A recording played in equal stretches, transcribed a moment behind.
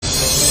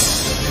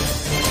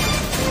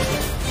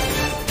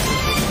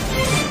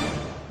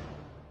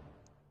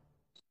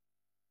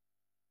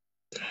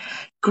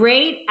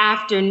Great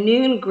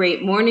afternoon,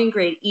 great morning,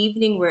 great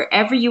evening,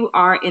 wherever you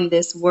are in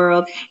this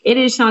world. It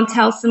is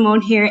Chantel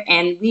Simone here,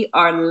 and we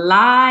are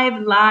live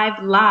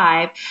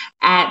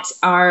at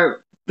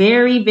our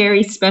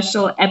very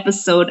special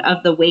episode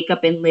of the Wake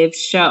Up and Live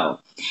show.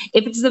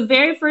 If it's the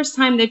very first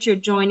time that you're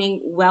joining,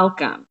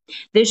 welcome.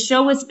 This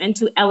show is meant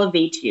to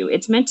elevate you.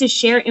 It's meant to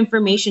share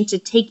information to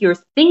take your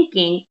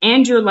thinking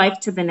and your life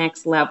to the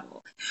next level.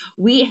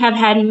 We have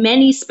had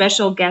many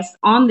special guests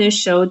on this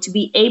show to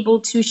be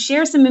able to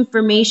share some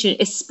information,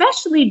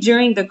 especially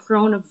during the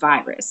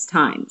coronavirus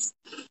times.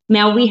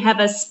 Now, we have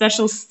a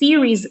special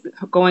series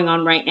going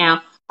on right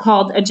now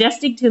called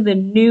Adjusting to the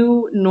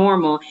New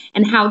Normal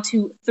and How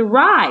to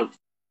Thrive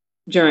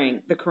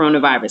during the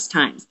coronavirus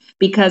times,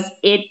 because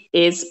it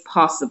is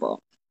possible.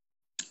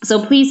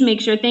 So please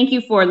make sure, thank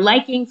you for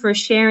liking, for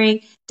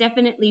sharing.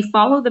 Definitely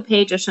follow the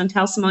page of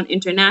Chantel Simone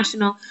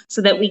International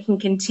so that we can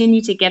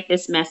continue to get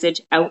this message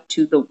out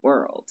to the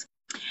world.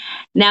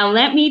 Now,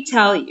 let me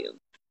tell you,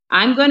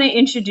 I'm going to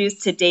introduce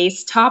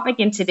today's topic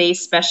and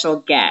today's special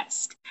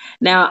guest.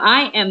 Now,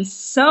 I am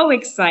so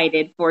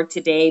excited for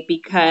today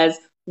because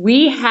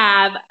we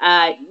have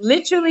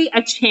literally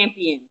a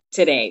champion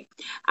today.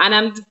 And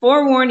I'm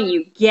forewarning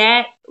you,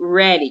 get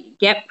ready,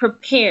 get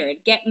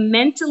prepared, get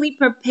mentally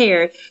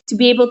prepared to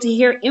be able to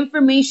hear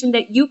information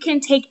that you can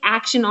take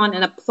action on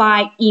and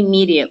apply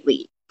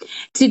immediately.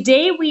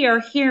 Today, we are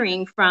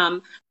hearing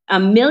from a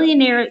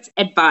millionaire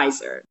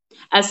advisor,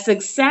 a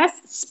success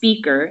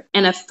speaker,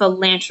 and a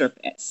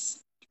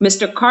philanthropist,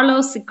 Mr.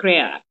 Carlos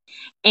Secreira.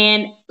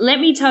 And let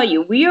me tell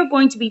you, we are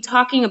going to be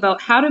talking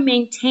about how to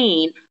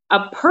maintain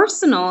a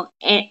personal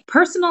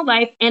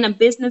life and a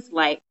business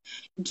life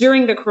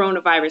during the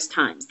coronavirus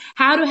times,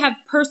 how to have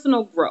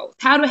personal growth,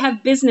 how to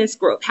have business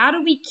growth, how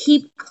do we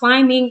keep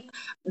climbing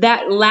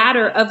that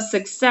ladder of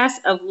success,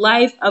 of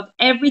life, of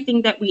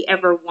everything that we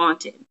ever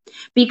wanted.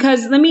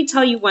 Because let me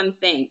tell you one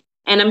thing,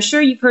 and I'm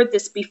sure you've heard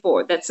this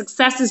before, that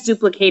success is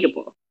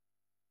duplicatable.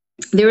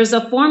 There is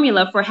a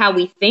formula for how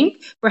we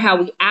think, for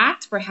how we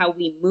act, for how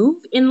we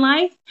move in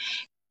life.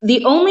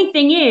 The only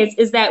thing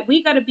is that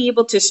we got to be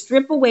able to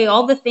strip away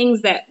all the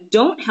things that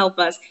don't help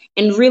us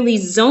and really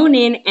zone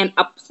in and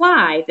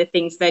apply the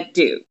things that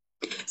do.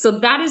 So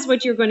that is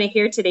what you're going to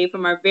hear today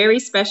from our very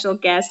special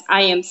guest.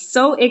 I am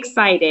so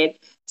excited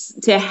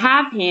to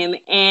have him.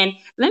 And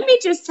let me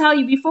just tell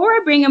you, before I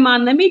bring him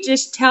on, let me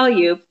just tell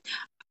you,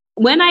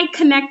 when I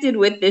connected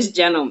with this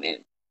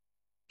gentleman,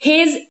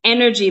 his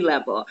energy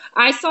level,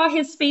 I saw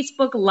his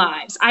Facebook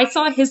lives. I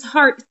saw his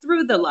heart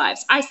through the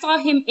lives. I saw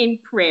him in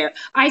prayer.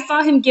 I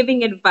saw him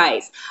giving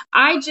advice.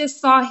 I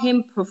just saw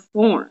him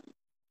perform.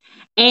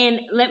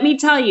 And let me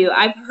tell you,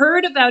 I've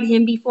heard about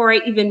him before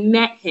I even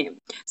met him.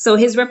 So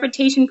his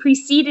reputation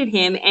preceded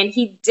him, and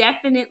he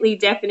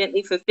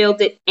definitely fulfilled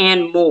it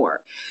and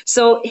more.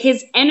 So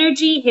his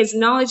energy, his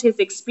knowledge, his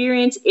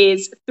experience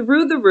is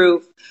through the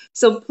roof.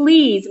 So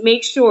please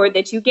make sure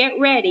that you get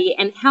ready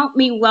and help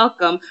me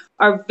welcome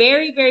our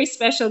very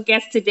special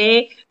guest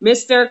today,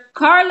 Mr.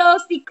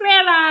 Carlos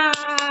Secreira.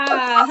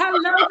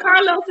 Hello,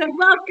 Carlos, and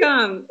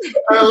welcome.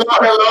 Hello,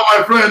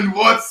 my friend.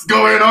 What's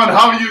going on?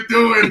 How are you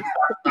doing?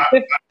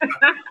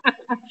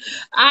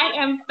 I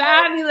am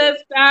fabulous.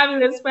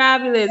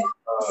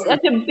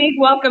 Such a big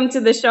welcome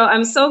to the show.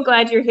 I'm so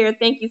glad you're here.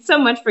 Thank you so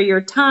much for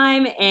your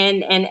time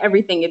and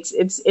everything.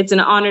 It's an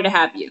honor to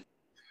have you.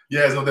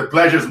 Yeah, so the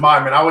pleasure's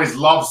mine, man. I always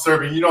love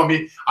serving. You know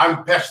me,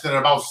 I'm passionate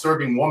about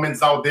serving women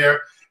out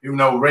there,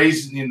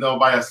 raised,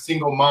 by a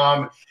single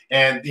mom,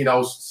 and,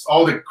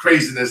 all the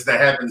craziness that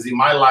happens in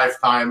my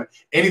lifetime.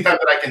 Anytime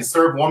that I can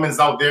serve women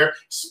out there,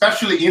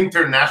 especially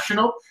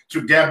international,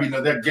 to get,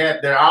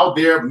 they're out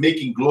there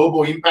making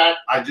global impact.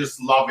 I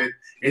just love it.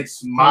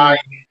 It's my,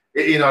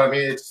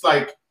 it's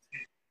like,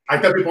 I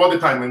tell people all the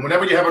time, and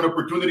whenever you have an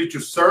opportunity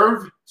to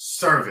serve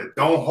it.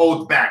 Don't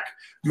hold back.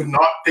 Do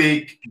not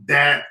take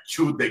that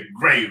to the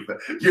grave.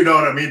 You know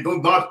what I mean? Do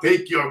not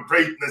take your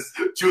greatness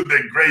to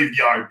the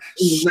graveyard.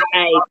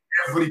 Right.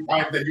 Every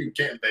time that you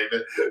can,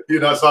 David.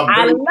 So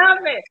I love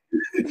it.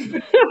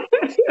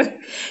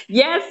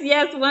 Yes,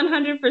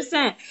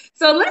 100%.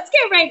 So let's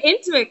get right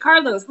into it.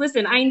 Carlos,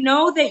 listen, I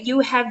know that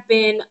you have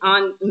been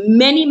on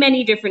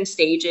many different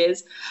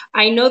stages.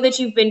 I know that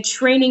you've been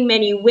training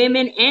many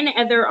women and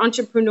other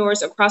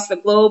entrepreneurs across the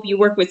globe. You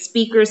work with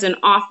speakers and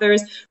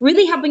authors,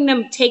 really helping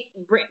them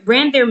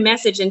brand their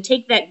message and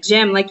take that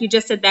gem, like you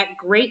just said, that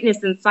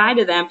greatness inside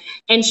of them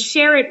and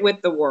share it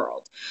with the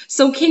world.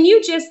 So can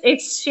you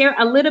just share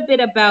a little bit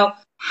about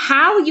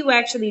how you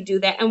actually do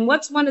that and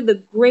what's one of the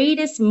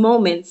greatest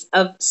moments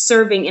of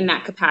serving in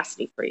that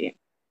capacity for you?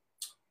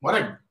 What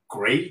a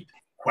great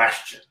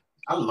question.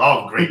 I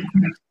love great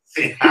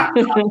questions.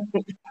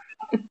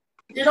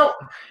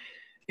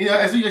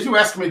 As you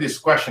asked me this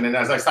question, and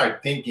as I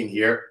started thinking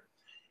here,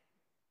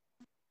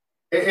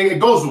 it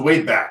goes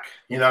way back.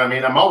 You know what I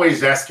mean? I'm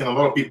always asking a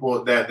lot of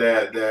people that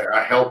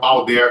I help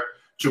out there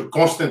to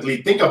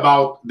constantly think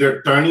about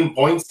their turning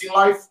points in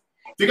life.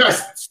 If you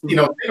guys, think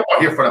about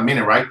here for a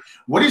minute, right?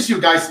 What is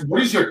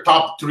your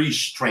top 3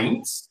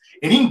 strengths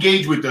and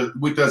engage with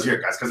us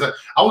here, guys. Because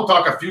I will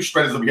talk a few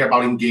strategies over here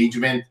about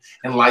engagement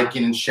and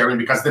liking and sharing.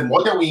 Because the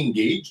more that we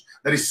engage,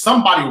 there is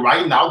somebody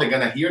right now that's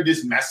gonna hear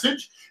this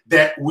message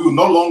that will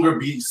no longer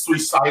be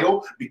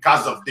suicidal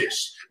because of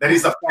this. There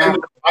is a family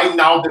right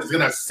now that's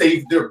gonna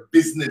save their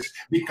business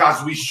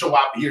because we show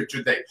up here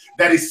today.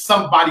 That is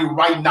somebody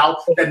right now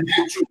that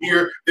needs to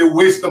hear the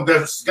wisdom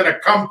that's gonna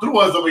come through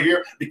us over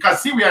here.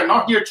 Because see, we are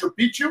not here to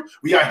beat you,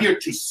 we are here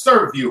to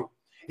serve you.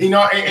 You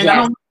know, and I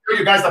don't tell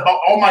you guys about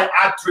all my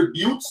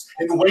attributes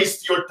and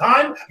waste your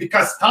time,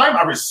 because time,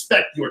 I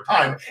respect your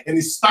time, and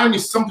this time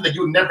is something that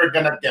you're never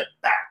gonna get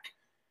back.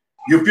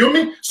 You feel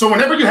me? So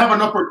whenever you have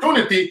an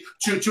opportunity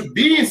to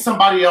be in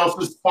somebody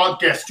else's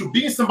podcast, to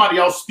be in somebody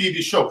else's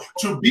TV show,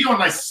 to be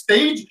on a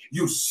stage,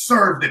 you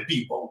serve the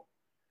people.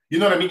 You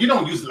know what I mean? You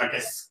don't use it like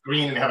a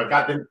screen and have a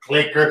goddamn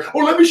clicker. Oh,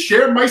 let me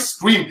share my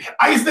screen.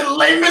 It's the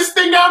lamest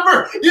thing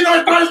ever. You know,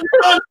 it drives me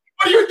nuts.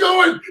 What are you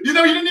doing? You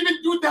know, you didn't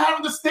even do that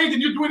on the stage,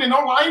 and you're doing it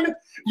online.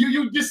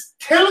 You just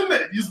killing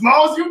it. You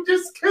smalls, you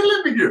just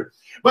killing me here.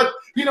 But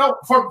you know,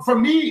 for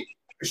me,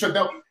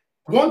 Chantel,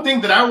 one thing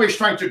that I always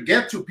trying to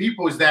get to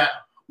people is that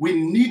we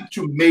need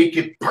to make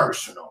it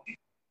personal.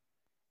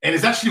 And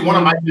it's actually one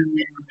of my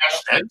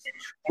hashtags,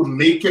 to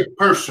make it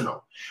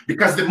personal.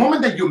 Because the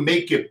moment that you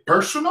make it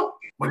personal,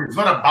 when it's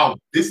not about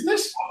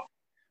business,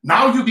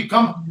 now you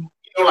become,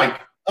 you know,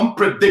 like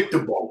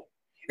unpredictable.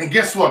 And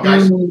guess what,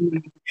 guys?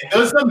 It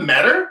doesn't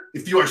matter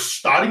if you are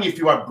starting, if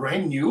you are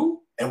brand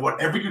new, and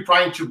whatever you're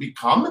trying to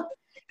become,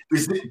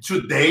 is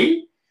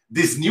today,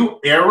 this new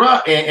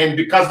era, and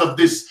because of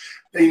this,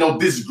 you know,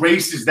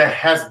 disgraces that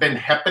has been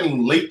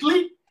happening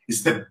lately,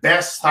 is the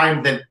best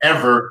time than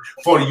ever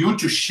for you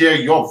to share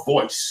your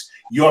voice,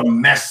 your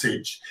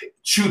message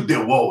to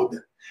the world.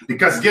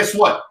 Because guess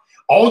what?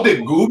 All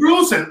the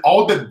gurus and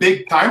all the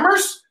big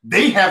timers,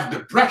 they have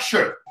the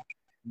pressure.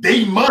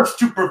 They must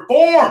to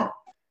perform.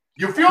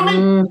 You feel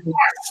me?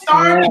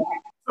 Starting.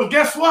 So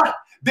guess what?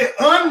 The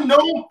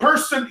unknown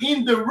person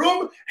in the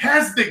room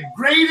has the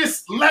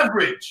greatest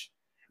leverage.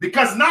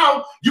 Because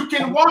now you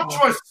can walk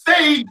to a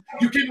stage,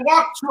 you can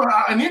walk to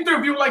an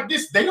interview like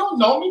this. They don't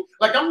know me.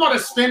 Like, I'm not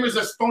as famous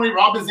as Tony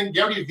Robbins and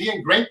Gary Vee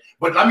and Grant,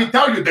 but let me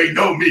tell you, they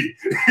know me.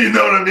 You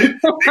know what I mean?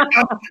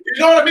 You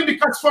know what I mean?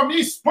 Because for me,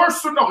 it's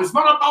personal. It's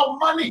not about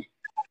money.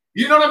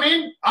 You know what I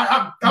mean?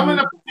 I'm in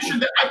a position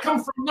that I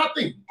come from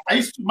nothing.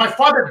 My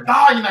father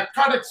died in a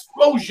car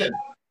explosion.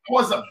 I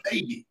was a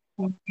baby.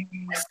 My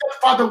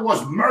stepfather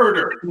was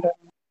murdered.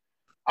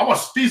 I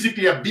was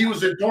physically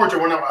abused in Georgia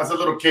when I was a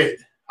little kid.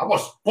 I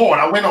was poor.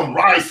 I went on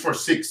rice for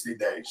 60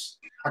 days.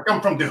 I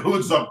come from the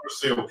hoods of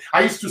Brazil.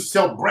 I used to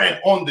sell bread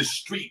on the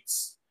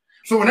streets.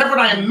 So whenever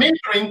I am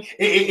mentoring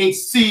a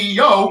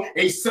CEO,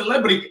 a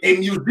celebrity, a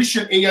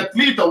musician, a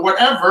athlete, or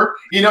whatever,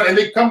 you know, and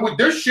they come with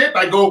their shit,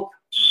 I go,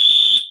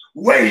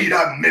 wait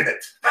a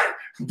minute.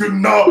 Do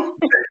not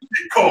make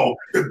me call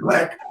the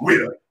Black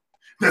Widow.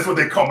 That's what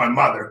they call my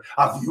mother,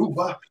 a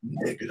viuva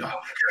negra.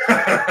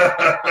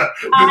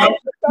 I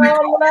so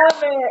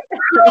love it.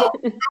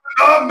 Do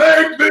not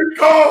make me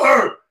call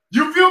her.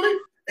 You feel me?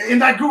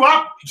 And I grew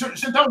up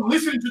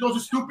listening to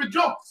those stupid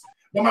jokes.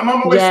 But my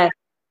mom always said,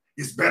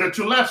 it's better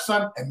to laugh,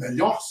 son, and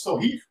melhor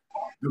sorrir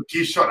do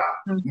que chorar.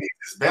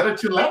 It's better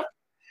to laugh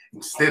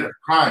instead of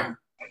crying.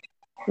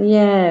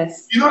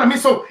 Yes. You know what I mean?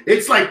 So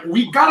it's like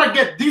we gotta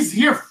get this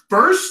here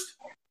first.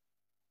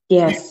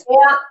 Yes.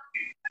 Before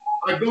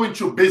I go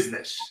into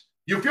business.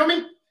 You feel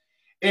me?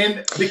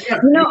 And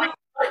because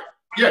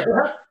yeah, go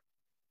ahead.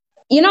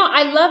 You know,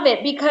 I love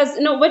it because,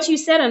 you know, what you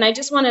said, and I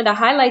just wanted to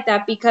highlight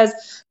that because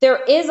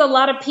there is a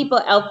lot of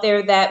people out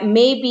there that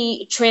may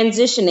be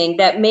transitioning,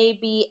 that may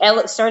be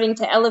starting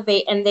to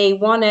elevate, and they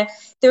want to,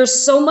 there's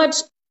so much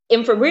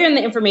we're in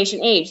the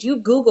information age. You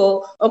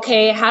Google,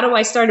 okay, how do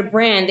I start a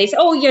brand? They say,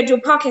 oh, you got to do a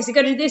podcast. You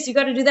got to do this. You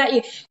got to do that.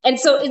 And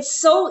so it's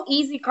so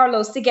easy,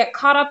 Carlos, to get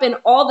caught up in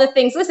all the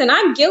things. Listen,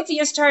 I'm guilty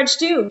as charged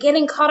too,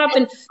 getting caught up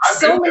in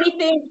so many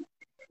things,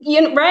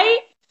 you know,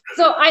 right?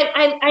 So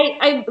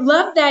I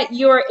love that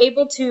you're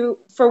able to,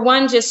 for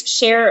one, just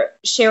share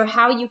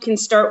how you can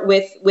start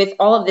with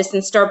all of this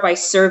and start by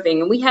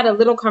serving. And we had a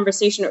little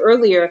conversation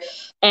earlier,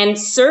 and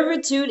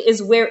servitude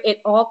is where it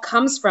all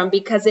comes from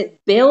because it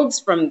builds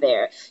from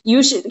there.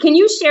 Can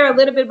you share a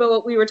little bit about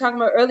what we were talking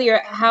about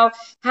earlier, how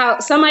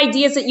some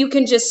ideas that you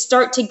can just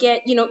start to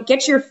get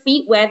your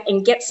feet wet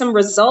and get some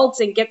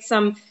results and get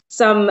some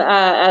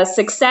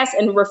success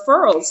and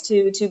referrals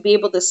to be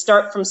able to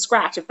start from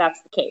scratch if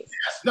that's the case.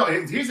 Yes. No,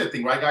 and here's the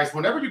thing, right, guys?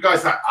 Whenever you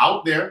guys are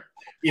out there,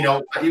 you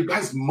know, you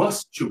guys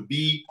must to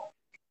be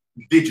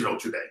digital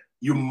today.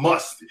 You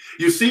must.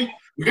 You see,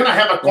 we're gonna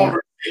have a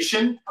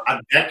conversation a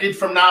decade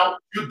from now,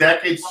 2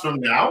 decades from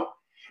now,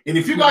 and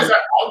if you guys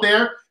are out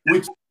there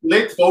with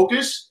lit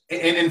focus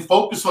and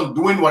focus on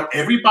doing what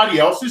everybody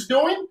else is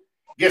doing,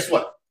 guess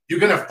what? You're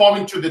gonna fall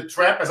into the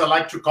trap, as I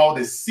like to call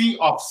the sea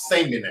of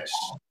sameness.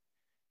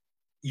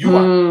 You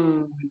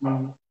are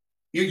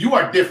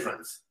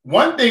different.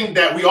 One thing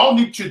that we all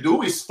need to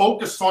do is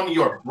focus on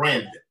your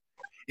brand.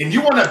 And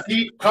you want to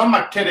become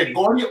a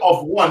category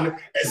of one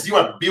as you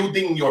are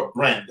building your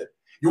brand.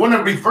 You want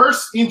to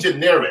reverse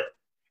engineer it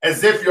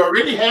as if you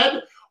already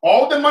had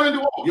all the money in the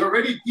world. You're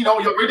already, you're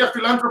already a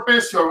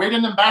philanthropist. You're already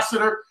an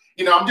ambassador.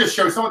 I'm just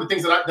sharing some of the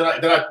things that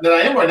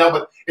I am right now.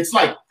 But it's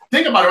like,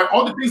 think about it, right?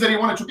 All the things that he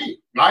wanted to be,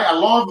 right? I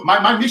love,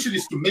 my mission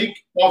is to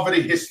make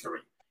poverty history,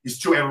 is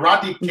to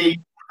eradicate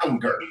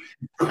hunger,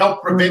 to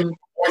help prevent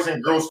boys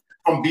and girls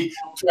from being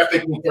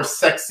trafficking for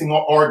sexing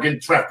or organ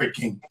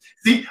trafficking.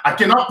 See, I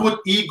cannot put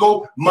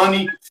ego,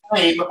 money,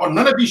 fame, or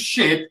none of this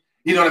shit,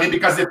 you know what I mean?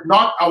 Because if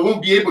not, I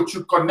won't be able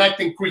to connect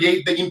and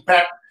create the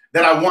impact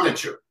that I wanted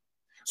to.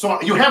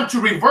 So you have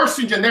to reverse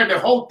engineer the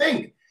whole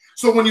thing.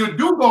 So when you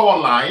do go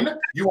online,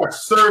 you are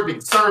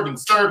serving,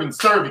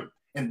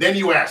 and then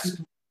you ask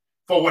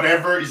for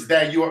whatever is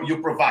that you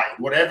provide,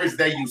 whatever is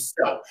that you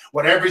sell,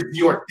 whatever is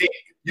your thing.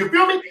 You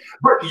feel me?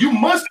 But you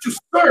must to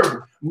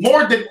serve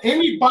more than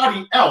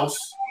anybody else,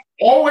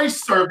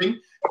 always serving,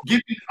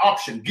 giving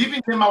option,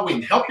 giving them a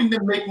win, helping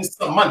them making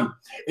some money.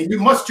 And you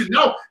must to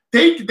now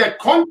take that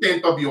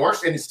content of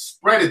yours and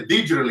spread it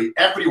digitally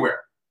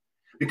everywhere.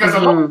 Because a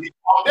lot of people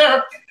out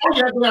there, oh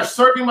yeah, they are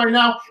serving right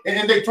now,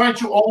 and they're trying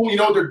to own,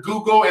 their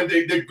Google and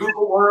their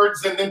Google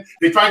words, and then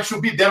they're trying to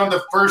be there on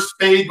the first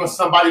page when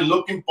somebody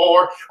looking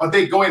for, or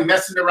they go and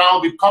messing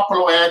around with a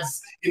couple of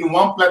ads in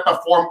one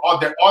platform or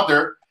the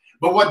other.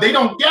 But what they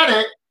don't get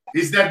it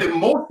is that the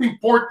most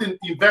important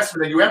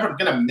investment that you're ever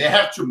gonna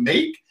have to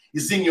make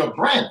is in your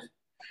brand.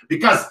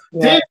 Because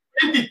 10,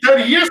 20,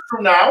 30 years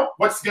from now,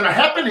 what's gonna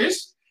happen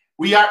is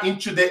we are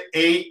into the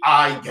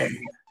AI game.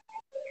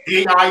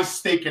 AI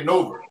is taking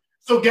over.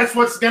 So guess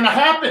what's gonna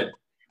happen?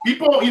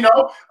 People,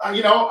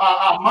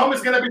 mom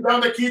is gonna be down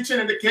in the kitchen,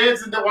 and the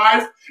kids and the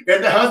wife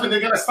and the husband, they're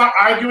gonna start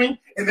arguing,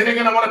 and then they're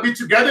gonna want to be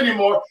together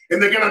anymore,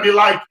 and they're gonna be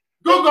like,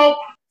 Google,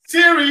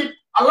 Siri,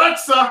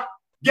 Alexa,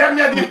 get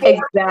me a divorce.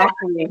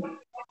 Exactly.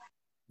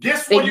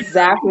 Guess what?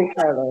 Exactly,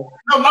 Carlos.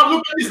 No, now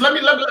look at this. Let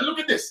me look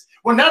at this.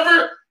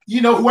 Whenever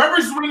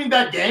whoever's winning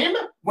that game,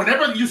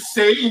 whenever you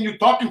say and you're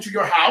talking to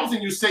your house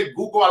and you say,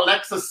 Google,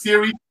 Alexa,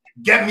 Siri,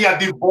 get me a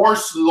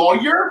divorce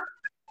lawyer.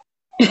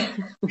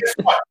 Guess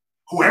what?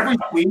 Whoever's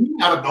winning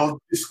out of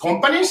these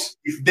companies,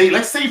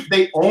 let's say if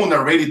they own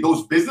already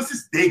those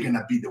businesses, they're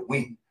gonna be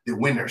the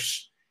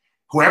winners.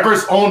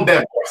 Whoever's owned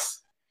that voice.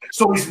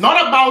 So it's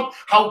not about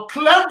how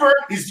clever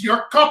is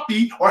your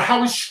copy or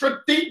how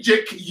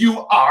strategic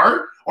you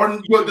are, or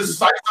the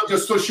size of your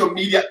social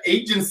media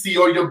agency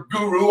or your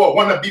guru or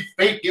wannabe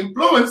fake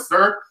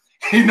influencer.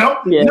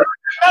 Yeah.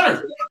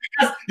 Matters.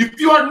 Because if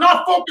you are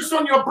not focused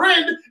on your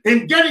brand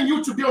and getting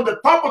you to be on the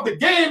top of the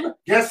game,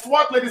 guess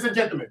what, ladies and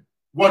gentlemen?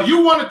 What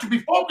you wanted to be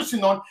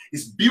focusing on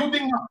is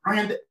building a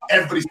brand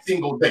every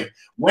single day.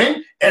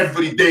 When?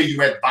 Every day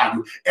you add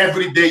value.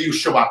 Every day you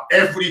show up.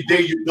 Every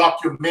day you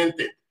document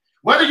it.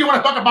 Whether you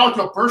want to talk about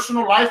your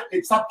personal life,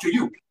 it's up to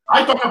you.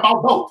 I talk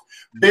about both.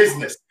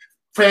 Business,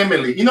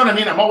 family. You know what I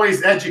mean? I'm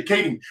always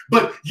educating.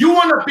 But you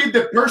want to be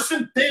the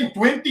person 10,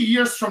 20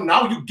 years from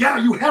now,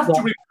 you have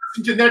to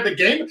engineer the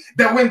game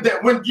that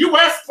when you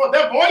ask for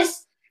that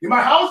voice in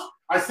my house,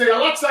 I say,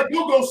 Alexa,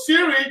 Google,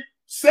 Siri,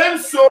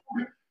 Samsung,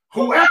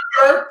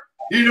 whoever,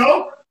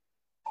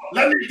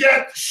 let me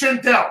get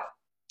Chantel.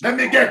 Let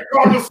me get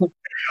Carlos.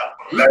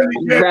 Let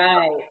me get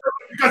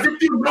because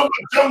if you know what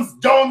John's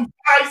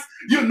eyes,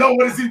 you know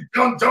what is in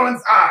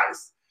John's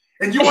eyes.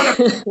 And you want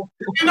to,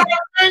 you know what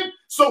I'm saying?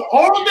 So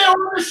all the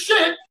other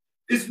shit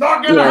is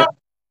not going to happen.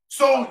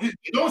 So you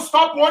don't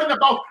stop worrying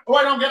about,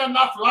 I don't get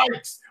enough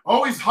likes.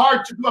 Oh, it's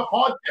hard to do a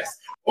podcast.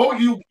 Oh,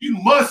 you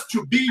must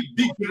to be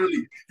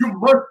digitally. You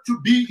must to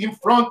be in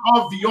front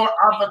of your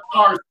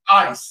avatar's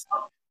eyes.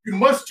 You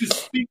must to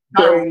speak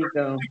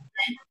directly.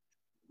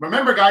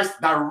 Remember, guys,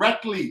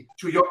 directly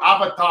to your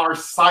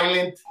avatar's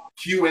silent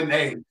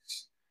Q&As.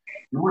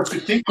 You must to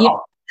think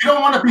about. You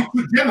don't want to be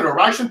too general,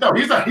 right, Chantel?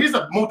 Here's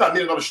a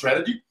multi-million-dollar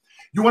strategy.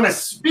 You want to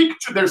speak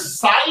to their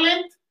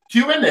silent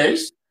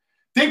Q&As.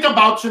 Think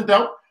about,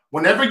 Chantel,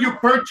 whenever you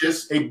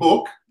purchase a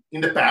book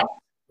in the past,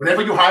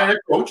 whenever you hire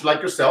a coach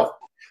like yourself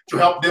to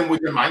help them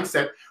with their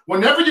mindset,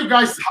 whenever you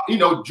guys,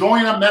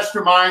 join a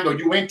mastermind or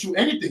you went to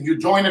anything, you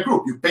join a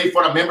group, you pay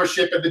for a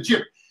membership at the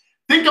gym.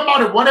 Think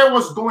about it, whatever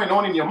was going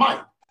on in your mind.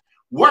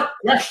 What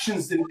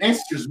questions and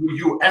answers were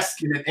you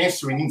asking and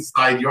answering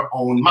inside your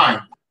own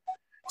mind?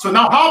 So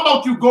now how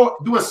about you go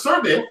do a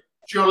survey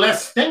to your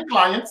last 10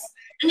 clients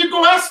and you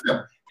go ask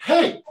them,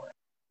 hey,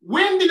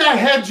 when did I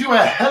had you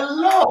a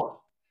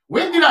hello?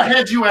 When did I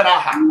had you at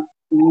aha?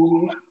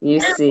 You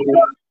see.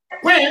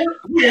 When,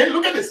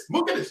 look at this.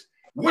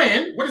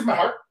 When, what is my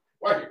heart?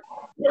 Right here.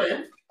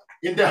 When,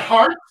 in the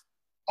heart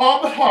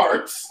of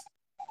hearts,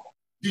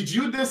 did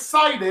you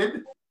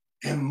decided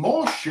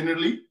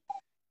emotionally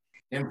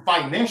and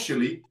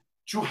financially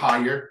to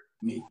hire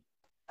me?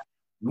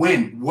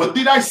 When? What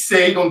did I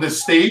say on the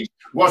stage?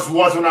 Was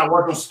when I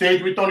was on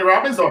stage with Tony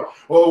Robbins or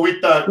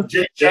with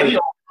Jay Shetty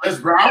or Les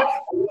Brown?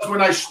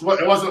 When I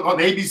was on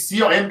ABC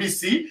or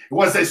NBC? It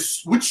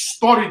was which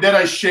story that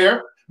I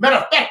share? Matter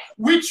of fact,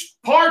 which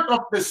part of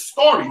the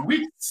story,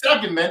 which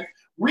segment,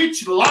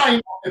 which line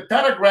of the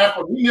paragraph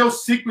or email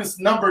sequence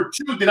number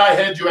 2 did I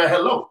had you a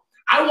hello?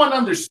 I want to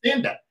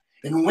understand that.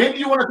 And when do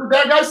you want to do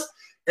that, guys?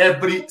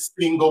 Every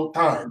single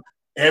time.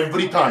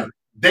 Every time.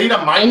 Data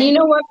mining. And you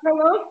know what,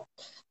 Carlos?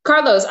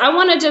 Carlos, I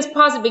want to just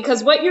pause it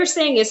because what you're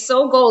saying is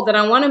so gold that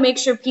I want to make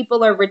sure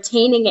people are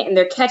retaining it and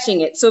they're catching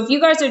it. So if you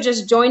guys are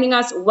just joining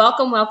us,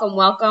 welcome, welcome,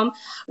 welcome.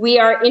 We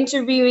are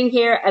interviewing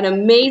here an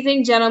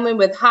amazing gentleman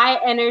with high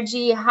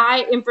energy,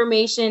 high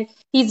information.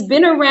 He's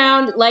been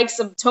around likes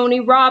of Tony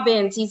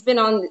Robbins. He's been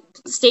on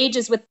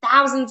stages with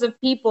thousands of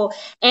people.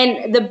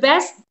 And the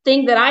best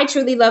thing that I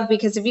truly love,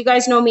 because if you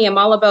guys know me, I'm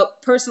all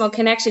about personal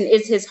connection,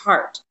 is his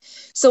heart.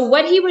 So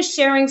what he was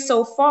sharing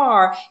so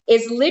far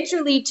is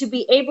literally to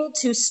be able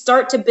to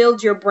start to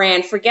build your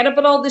brand. Forget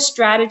about all the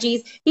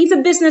strategies. He's a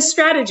business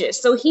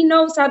strategist, so he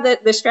knows how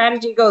the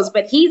strategy goes.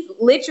 But he's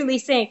literally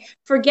saying,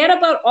 forget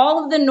about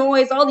all of the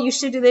noise, all you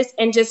should do this,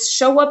 and just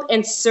show up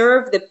and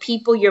serve the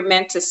people you're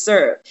meant to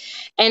serve.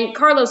 And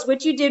Carlos,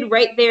 what you did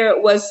right there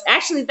was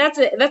actually that's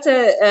a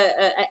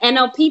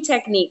NLP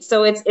technique.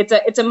 So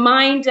it's a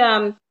mind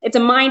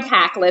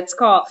hack, let's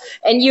call.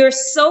 And you're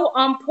so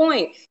on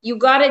point. You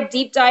got to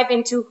deep dive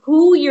into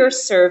who you're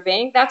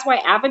serving. That's why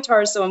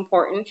avatar is so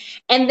important.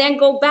 And then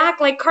go back,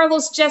 like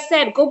Carlos just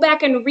said, go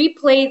back and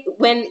replay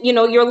when, you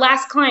know, your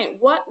last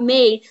client, what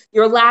made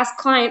your last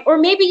client, or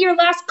maybe your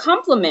last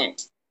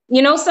compliment.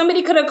 You know,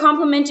 somebody could have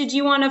complimented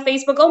you on a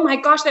Facebook. Oh my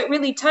gosh, that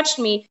really touched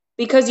me,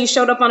 because you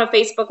showed up on a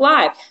Facebook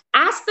Live.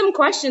 Ask them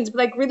questions,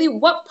 like, really,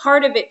 what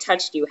part of it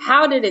touched you?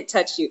 How did it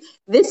touch you?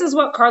 This is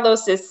what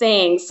Carlos is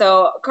saying.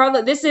 So,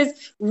 Carlos, this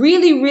is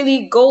really,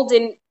 really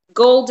golden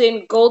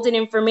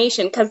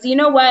information. Because you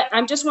know what?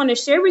 I just want to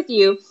share with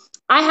you,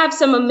 I have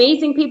some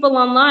amazing people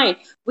online.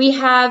 We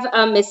have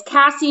Miss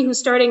Cassie, who's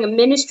starting a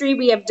ministry.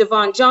 We have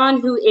Devon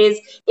John, who is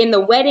in the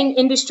wedding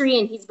industry,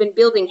 and he's been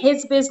building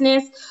his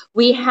business.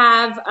 We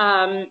have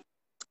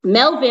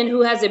Melvin,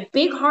 who has a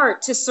big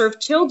heart to serve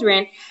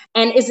children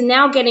and is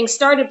now getting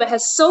started, but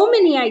has so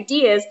many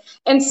ideas.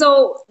 And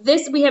so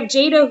we have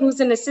Jada, who's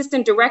an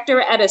assistant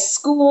director at a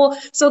school.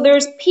 So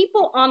there's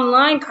people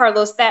online,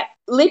 Carlos, that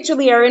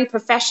literally are in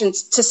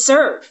professions to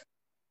serve.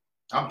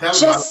 I'm telling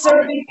you, just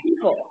serving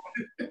people.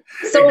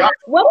 So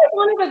what is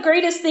one of the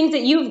greatest things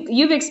that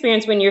you've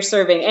experienced when you're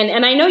serving?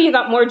 And I know you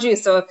got more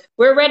juice, so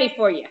we're ready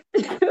for you.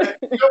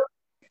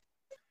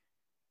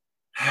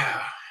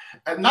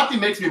 Nothing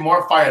makes me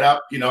more fired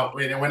up, you know,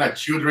 when our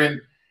children,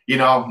 you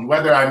know,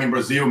 whether I'm in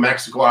Brazil,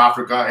 Mexico,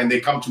 Africa, and they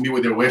come to me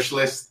with their wish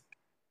list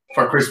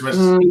for Christmas,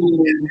 and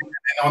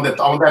on that,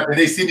 and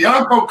they see the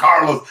Uncle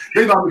Carlos,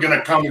 they know I'm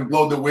gonna come and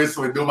blow the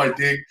whistle and do my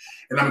thing,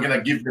 and I'm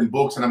gonna give them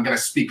books and I'm gonna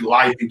speak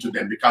life into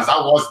them, because I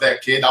was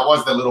that kid, I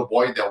was the little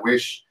boy that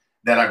wished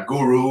that a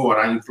guru or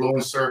an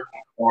influencer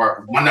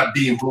or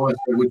wanna-be influencer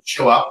would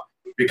show up,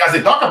 because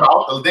they talk a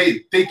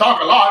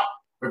lot,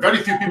 but very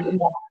few people want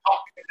to talk.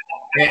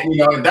 And, you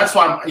know, and that's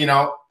why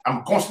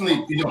I'm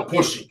constantly,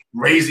 pushing,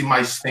 raising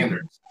my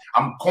standards.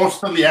 I'm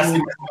constantly asking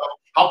myself,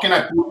 how can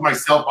I put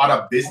myself out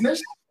of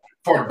business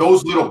for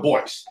those little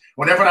boys?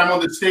 Whenever I'm on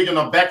the stage and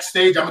I'm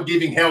backstage, I'm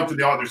giving hell to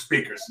the other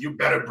speakers. You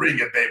better bring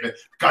it, baby,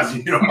 because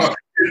you know what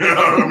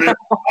I mean.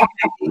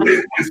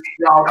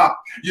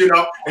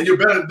 And you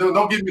better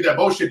don't give me that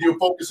bullshit. You're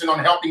focusing on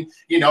helping,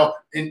 in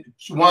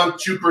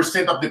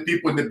 1-2% of the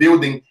people in the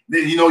building.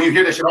 You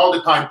hear that shit all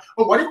the time.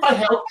 But what if I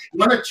help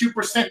 1 or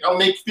 2%? I'll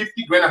make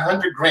 50 grand,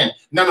 100 grand.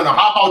 No.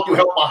 How about you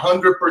help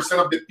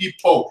 100% of the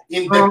people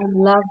in the? I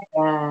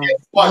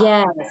love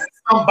that. Yes.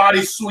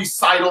 Somebody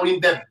suicidal in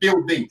that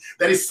building.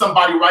 That is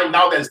somebody right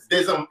now that's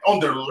on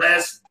their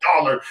last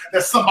dollar.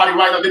 There's somebody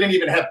right now, they didn't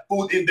even have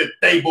food in the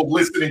table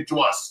listening to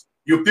us.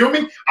 You feel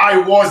me? I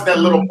was that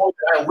little boy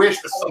that I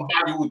wish that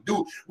somebody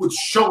would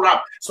show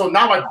up. So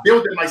now I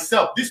build it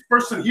myself. This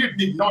person here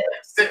did not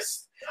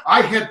exist.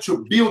 I had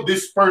to build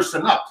this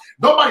person up.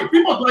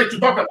 People like to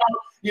talk about,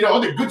 all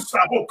the good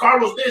stuff. Oh,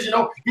 Carlos this,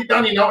 he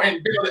done, and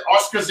the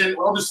Oscars and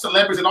all the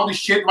celebrities and all this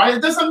shit, right?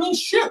 It doesn't mean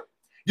shit.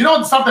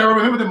 The stuff that I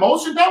remember the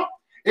most,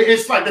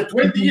 it's like the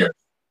 20 years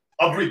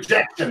of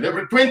rejection. There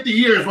were 20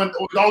 years with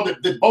all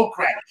the bull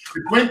crap.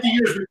 The 20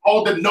 years with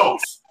all the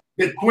no's.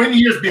 The 20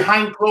 years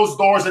behind closed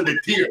doors and the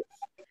tears.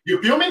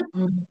 You feel me?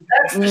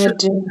 That's the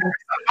shit.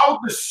 About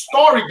the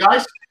story,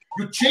 guys.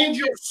 You change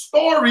your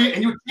story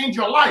and you change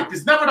your life.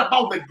 It's never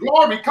about the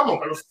glory. Come on,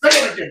 Carlos, say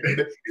it again,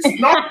 baby. It's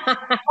not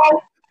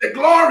about the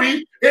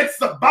glory. It's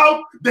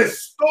about the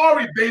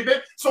story, baby.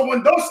 So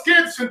when those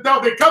kids,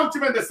 they come to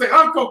me and they say,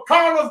 Uncle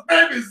Carlos,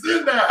 baby's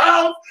in the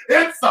house.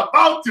 It's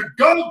about to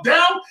go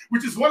down,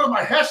 which is one of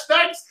my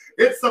hashtags.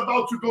 It's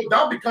about to go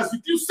down, because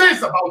if you say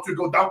it's about to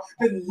go down,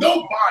 then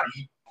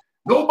nobody,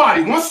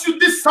 once you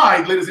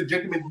decide, ladies and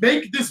gentlemen,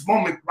 make this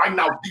moment right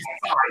now,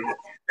 decide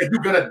that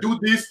you're going to do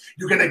this,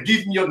 you're going to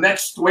give me your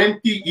next 20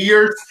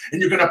 years, and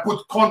you're going to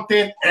put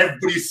content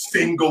every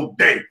single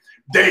day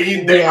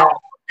in, day out.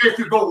 If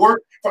you go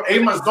work for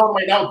Amazon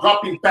right now,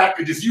 dropping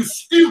packages, you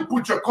still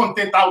put your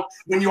content out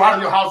when you're out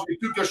of your house, you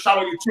took your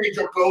shower, you change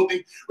your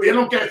clothing, but you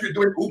don't care if you're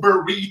doing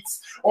Uber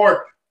Eats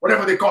or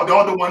whatever they call the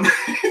other one.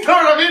 You know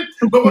what I mean?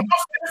 But when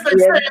those things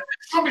they say,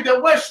 show me the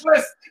wish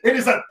list, it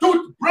is a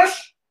toothbrush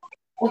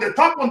on the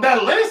top on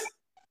that list.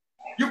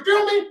 You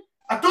feel me?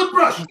 A toothbrush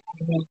toothbrush.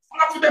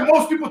 Something that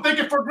most people take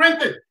it for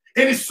granted.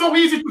 And it's so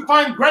easy to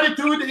find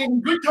gratitude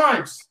in good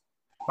times.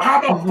 But how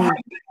about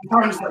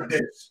times like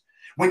this?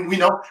 When we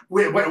know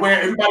where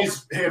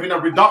everybody's having a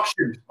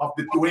reduction of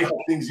the way how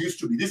things used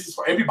to be. This is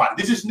for everybody.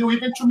 This is new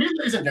even to me,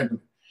 ladies and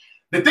gentlemen.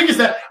 The thing is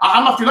that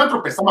I'm a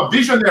philanthropist. I'm a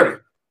visionary.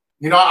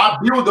 You know, I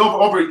build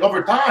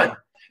over time.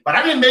 But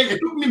I didn't make it. It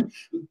took me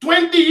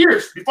 20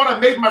 years before I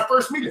made my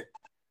first million.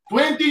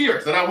 20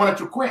 years that I wanted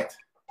to quit.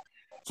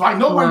 So I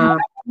know where you are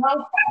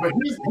now. But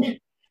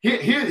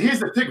here's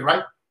the thing,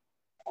 right?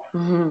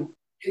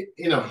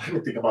 You know, let me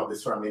think about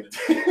this for a minute.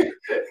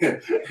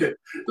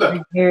 Look,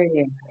 I hear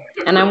you.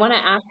 And I want to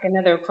ask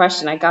another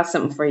question. I got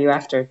something for you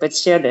after, but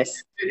share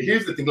this.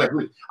 Here's the thing, like,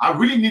 I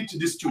really need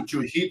this to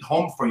hit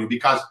home for you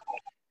because,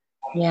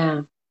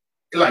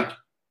 like,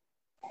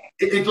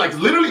 it's like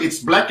literally it's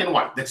black and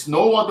white. There's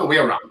no other way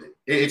around it.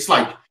 It's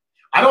like,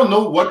 I don't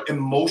know what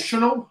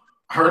emotional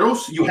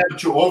hurdles you have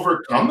to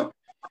overcome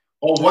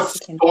or what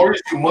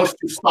stories you must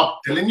stop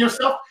telling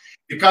yourself,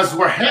 because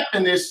what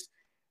happened is,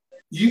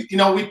 you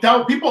know, we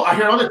tell people, I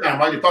hear all the time,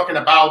 right? They're talking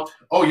about,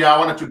 oh yeah, I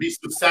wanted to be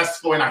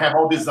successful and I have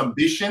all these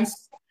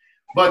ambitions,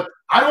 but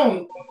I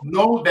don't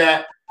know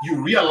that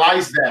you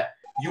realize that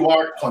you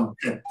are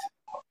content.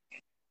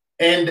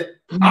 And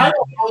I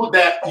don't know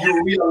that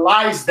you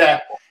realize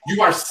that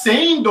you are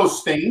saying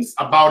those things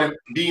about it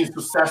being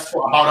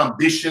successful, about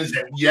ambitions,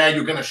 that yeah,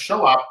 you're gonna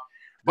show up,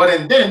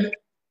 and then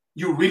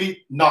you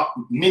really not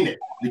mean it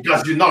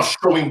because you're not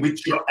showing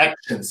with your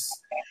actions.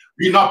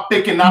 You're not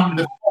picking up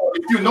the phone.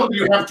 If you know that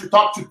you have to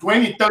talk to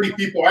 20, 30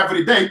 people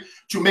every day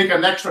to make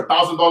an extra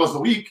 $1,000 a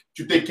week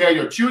to take care of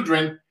your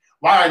children,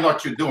 why are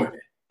not you doing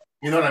it?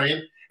 You know what I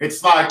mean?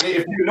 It's like,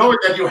 if you know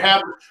that you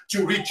have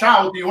to reach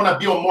out, you want to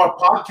be on more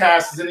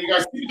podcasts, and you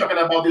guys keep talking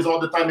about this all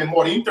the time in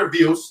more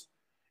interviews,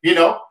 you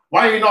know,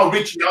 why are you not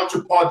reaching out to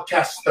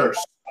podcasters?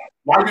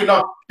 Why are you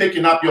not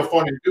picking up your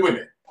phone and doing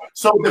it?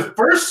 So the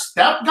first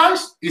step,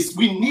 guys, is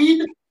we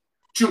need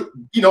to,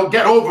 you know,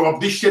 get over of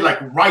this shit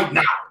like right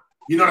now.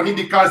 You know what I mean?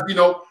 Because, you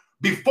know,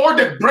 before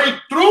the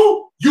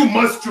breakthrough, you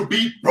must to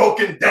be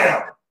broken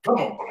down. Come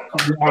on,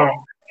 bro.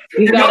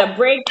 You gotta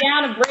break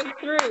down and break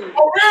through.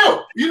 For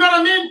real. You know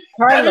what I mean?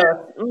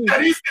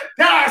 That is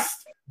the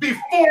test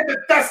before the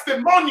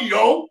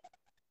testimonial.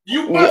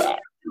 You must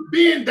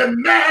be in the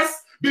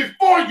mess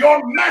before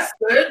your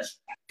message.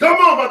 Come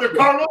on, Brother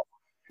Carlos.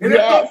 And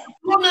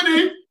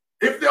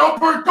if the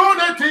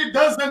opportunity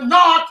doesn't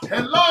knock,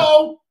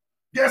 hello,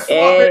 guess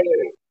what?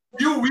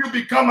 You will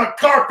become a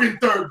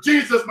carpenter.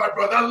 Jesus, my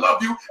brother, I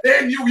love you.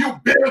 And you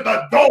build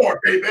a door,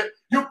 baby.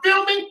 You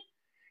feel me?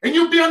 And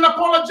you be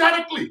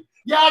unapologetically.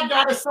 Yeah, I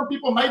got it. Some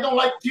people might don't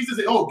like Jesus.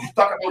 Oh, you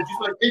talk about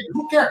Jesus like, hey,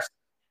 who cares?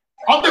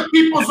 Other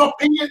people's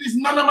opinion is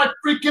none of my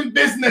freaking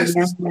business.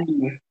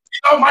 You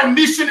know, my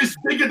mission is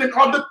bigger than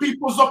other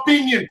people's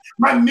opinion.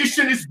 My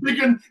mission is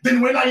bigger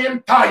than when I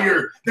am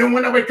tired. Then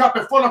when I wake up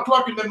at 4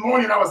 o'clock in the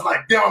morning, I was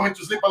like, damn, I went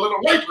to sleep a little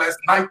late last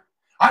night.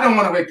 I don't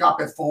want to wake up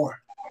at 4.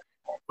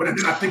 But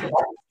then I think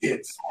about the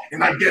kids,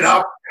 and I get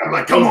up, and I'm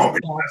like, come on,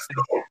 baby, let's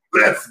go.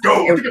 Let's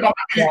go. I think about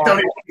my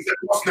 30 that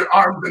lost their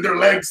arms and their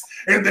legs,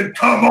 and then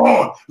come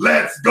on,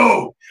 let's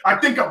go. I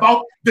think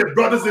about the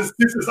brothers and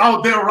sisters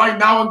out there right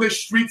now on the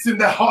streets, in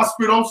the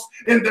hospitals,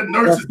 and the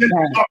nurses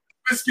that are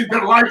risking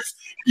their lives,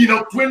 you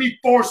know,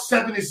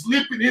 24/7 is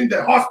sleeping in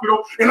the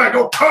hospital, and I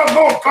go, come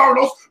on,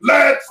 Carlos,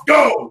 let's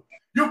go.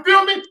 You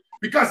feel me?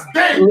 Because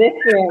they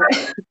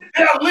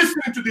are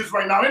listening to this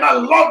right now, and I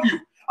love you.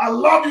 I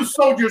love you,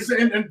 soldiers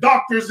and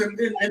doctors and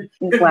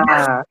nurses.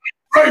 I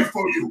pray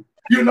for you,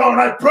 you know,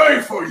 and I pray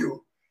for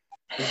you.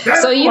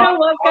 So you know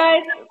what,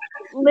 guys?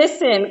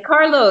 Listen,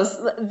 Carlos,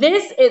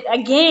 this is,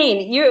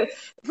 again,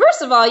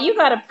 first of all, you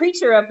got a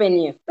preacher up in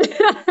you.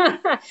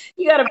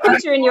 You got a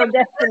preacher in your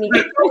destiny.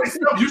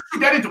 You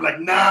should get into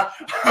like, nah,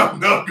 I'm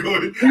not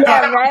good.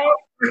 Yeah, right?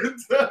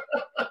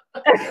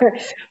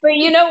 But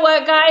you know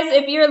what, guys,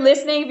 if you're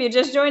listening, if you're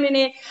just joining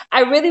in, I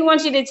really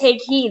want you to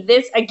take heed.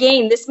 This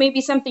may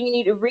be something you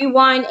need to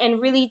rewind and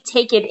really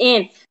take it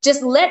in.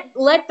 Just let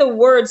the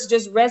words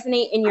just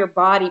resonate in your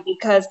body,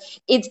 because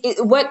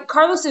what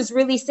Carlos is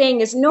really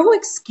saying is no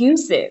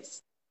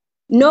excuses.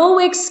 No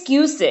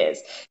excuses.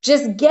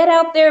 Just get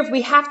out there. If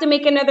we have to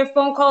make another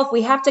phone call, if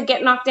we have to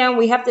get knocked down,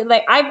 we have to,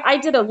 like, I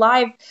did a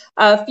live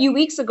a few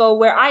weeks ago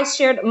where I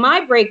shared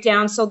my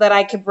breakdown so that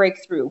I could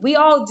break through. We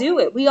all do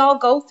it. We all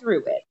go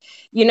through it,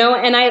 you know,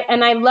 and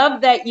I love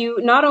that you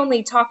not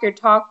only talk your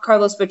talk,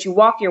 Carlos, but you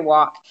walk your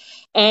walk.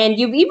 And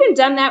you've even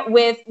done that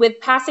with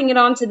passing it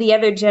on to the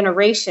other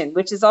generation,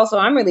 which is also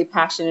I'm really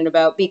passionate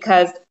about,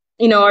 because,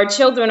 you know, our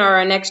children are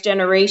our next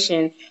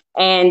generation.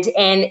 And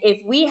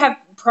if we have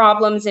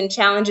problems and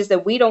challenges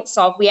that we don't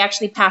solve, we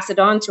actually pass it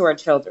on to our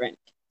children.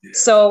 Yeah.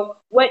 So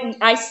what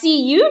I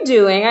see you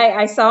doing,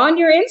 I saw on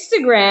your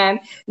Instagram,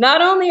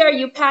 not only are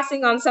you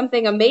passing on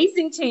something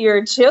amazing to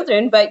your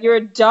children, but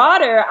your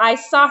daughter, I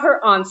saw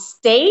her on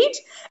stage.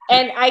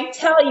 And I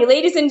tell you,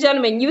 ladies and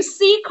gentlemen, you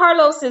see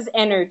Carlos's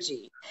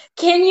energy.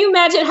 Can you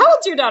imagine? How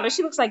old's your daughter?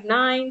 She looks like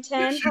 9,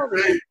 10. She's 8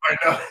 right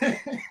now.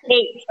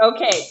 8.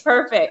 Okay,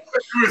 perfect.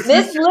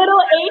 This little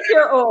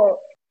 8-year-old,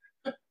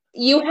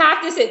 you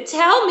have to say,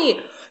 tell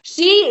me,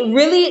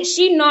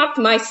 she knocked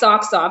my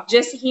socks off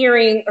just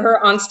hearing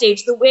her on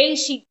stage. The way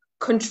she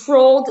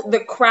controlled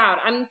the crowd.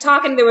 I'm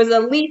talking, there was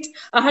at least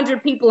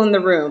 100 people in the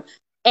room.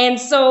 And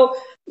so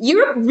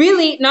you're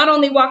really not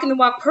only walking the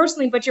walk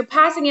personally, but you're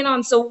passing it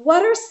on. So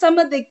what are some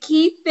of the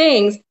key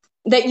things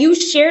that you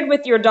shared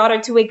with your daughter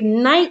to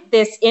ignite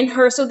this in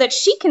her so that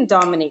she can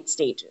dominate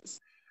stages?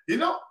 You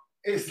know,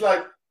 it's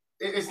like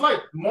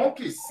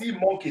monkey see,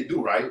 monkey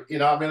do, right? You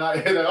know, I mean,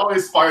 it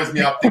always fires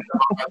me up thinking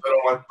about my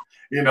little one.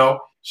 You know,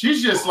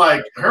 she's just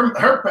like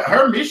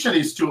her mission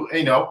is to,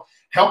 you know,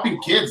 helping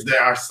kids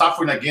that are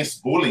suffering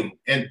against bullying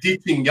and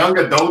teaching young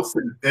adults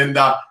and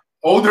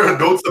older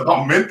adults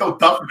about mental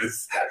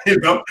toughness. You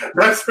know,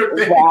 that's her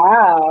thing.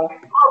 Wow.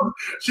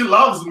 She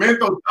loves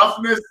mental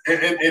toughness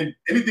and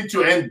anything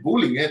to end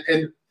bullying.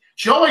 And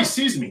she always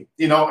sees me,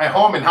 you know, at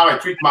home and how I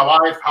treat my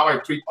wife, how I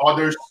treat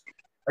others.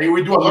 I mean,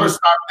 we do a lot of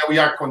stuff that we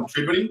are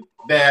contributing,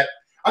 that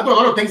I do a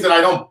lot of things that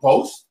I don't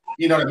post,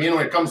 you know what I mean,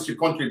 when it comes to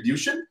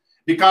contribution,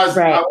 because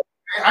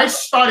I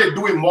started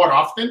doing more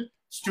often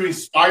to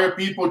inspire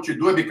people to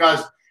do it,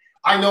 because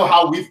I know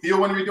how we feel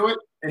when we do it,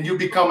 and you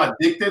become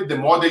addicted the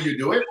more that you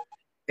do it.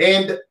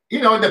 And,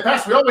 you know, in the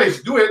past, we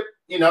always do it,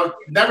 you know,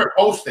 never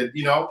posted,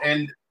 you know,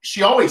 and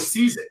she always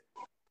sees it,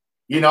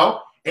 you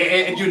know,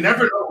 and you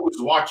never know who's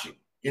watching,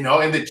 you know,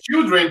 and the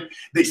children,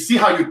 they see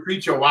how you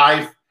treat your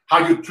wife,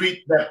 how you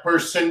treat that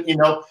person, you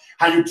know,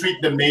 how you treat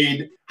the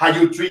maid, how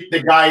you treat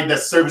the guy that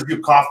serves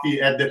you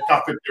coffee at the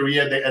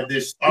cafeteria, at the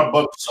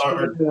Starbucks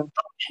or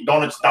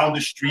donuts down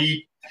the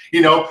street.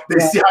 You know, they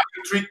see how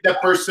you treat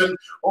that person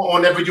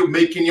whenever you're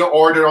making your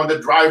order on the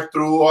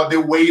drive-thru, or the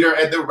waiter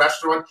at the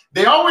restaurant.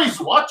 They're always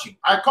watching.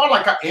 I call it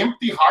like an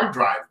empty hard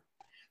drive.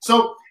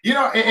 So, you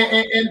know,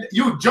 and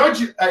you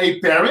judge a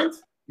parent,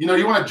 you know,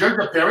 you want to judge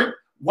a parent,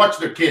 watch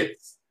their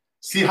kids.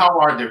 See how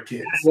are their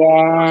kids.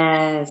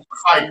 Yes.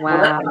 Like,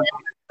 wow.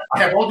 I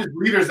have all these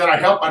leaders that I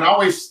help, and I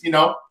always, you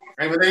know,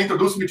 and when they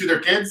introduce me to their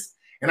kids,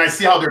 and I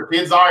see how their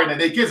kids are, and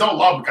their kids don't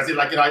love because they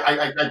like, you know,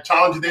 I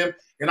challenge them,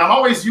 and I'm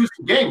always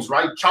using games,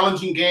 right?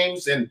 Challenging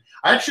games, and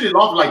I actually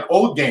love like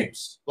old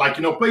games, like,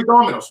 you know, play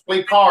dominoes,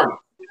 play cards.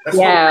 Let's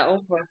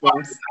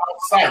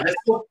outside. Let's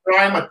go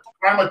climb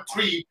a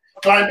tree,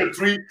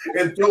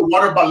 and throw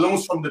water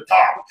balloons from the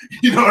top.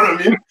 You know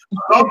what I mean?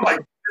 I love like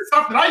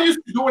stuff that I used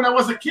to do when I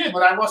was a kid,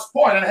 when I was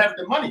poor and I didn't have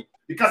the money,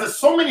 because there's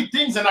so many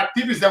things and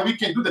activities that we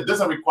can do that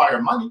doesn't require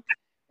money,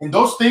 and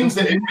those things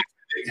that it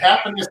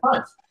happen is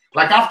times.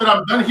 Like after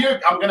I'm done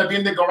here, I'm gonna be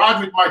in the garage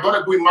with my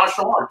daughter doing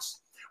martial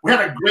arts. We had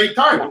a great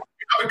time, you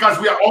know, because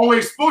we are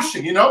always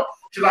pushing. You know,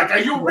 she's like, "Are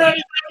you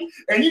ready?"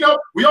 And you know,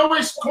 we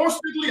always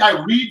constantly.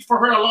 I read for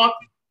her a lot,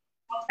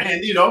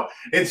 and you know,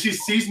 and she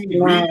sees me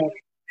read.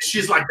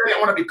 She's like, "Daddy, I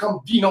want to become,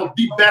 you know,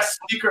 the best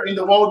speaker in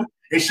the world."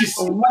 And she's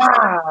on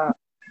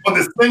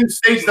the same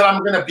stage that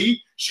I'm gonna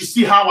be. She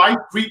see how I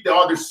treat the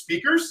other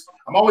speakers.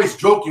 I'm always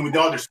joking with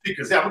the other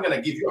speakers. Yeah, I'm gonna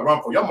give you a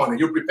run for your money.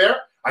 You prepare?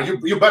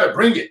 You better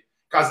bring it,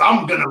 because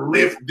I'm gonna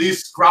lift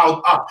this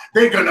crowd up.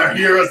 They're gonna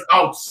hear us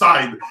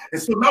outside.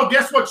 And so now,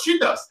 guess what she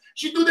does?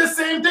 She do the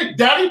same thing.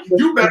 Daddy,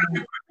 you better be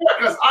prepared,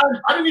 because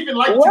I didn't even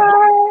like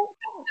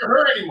to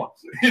her anymore.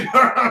 You know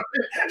what I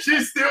mean?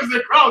 She steers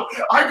the crowd.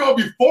 I go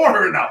before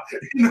her now.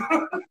 You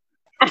know?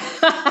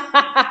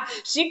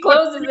 She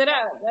closes it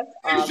out. That's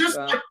it's awesome. just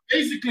like,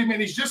 basically,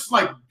 man, it's just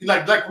like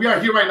we are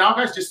here right now,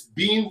 guys, just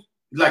being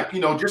like, you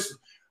know, just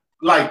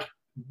like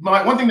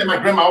one thing that my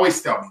grandma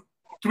always tell me: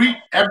 treat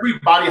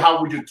everybody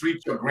how would you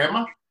treat your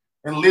grandma,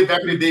 and live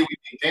every day with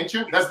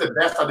intention. That's the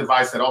best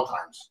advice at all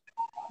times.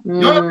 You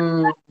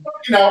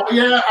know,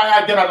 yeah,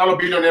 I get a lot of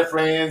billionaire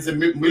friends and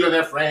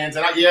millionaire friends,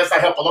 and yes, I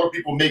help a lot of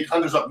people make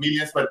hundreds of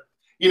millions. But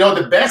you know,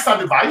 the best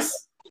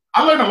advice,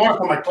 I learn a lot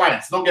from my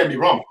clients. Don't get me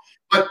wrong,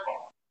 but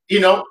you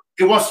know,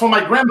 it was for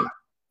my grandma,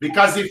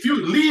 because if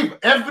you live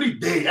every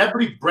day,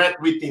 every breath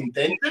with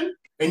intention,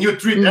 and you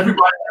treat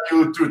everybody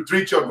you to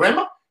treat your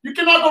grandma, you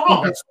cannot go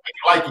wrong. That's what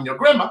you like in your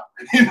grandma.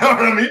 You know what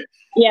I mean?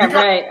 Yeah,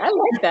 because right. I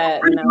like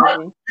that.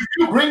 If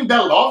you bring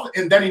that love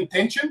and that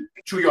intention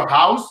to your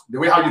house, the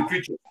way how you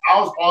treat your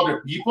spouse,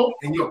 other people,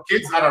 and your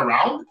kids are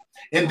around,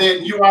 and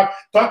then you are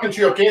talking to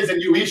your kids and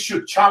you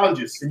issue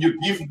challenges and you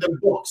give them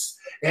books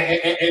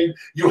and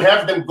you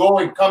have them go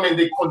and come and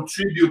they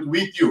contribute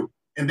with you.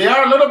 And they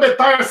are a little bit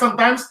tired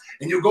sometimes,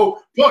 and you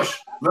go push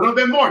a little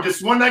bit more,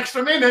 just one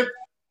extra minute,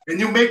 and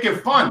you make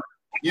it fun.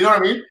 You know what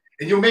I mean?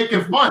 And you make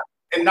it fun.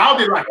 And now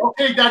they're like,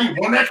 okay, Daddy,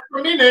 one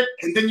extra minute.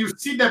 And then you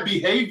see that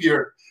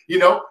behavior, you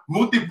know,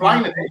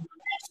 multiplying it.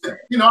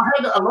 You know, I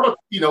had a lot of,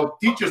 you know,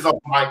 teachers of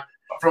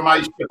from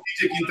my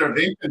strategic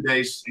intervention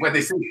days where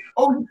they say,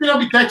 oh, you cannot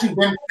be teaching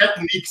them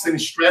techniques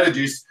and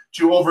strategies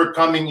to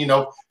overcoming, you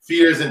know,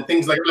 fears and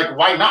things like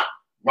why not?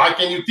 Why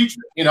can't you teach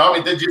them? You know, I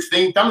mean, they're just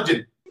stay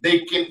intelligent.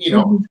 They can, you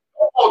know,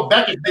 all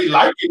back if they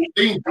like it, if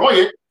they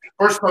enjoy it,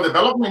 personal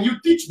development, you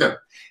teach them.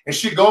 And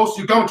she goes,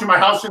 you come to my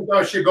house, and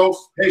she goes,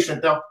 hey,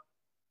 Chantel,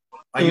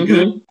 are you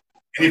good?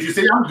 And if you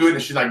say I'm good,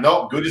 and she's like,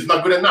 no, good is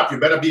not good enough. You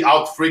better be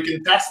out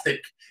freaking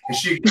tastic. And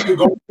she you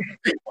go,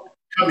 hey,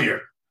 come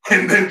here.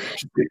 And then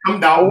she come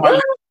down,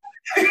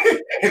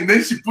 and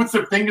then she puts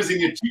her fingers in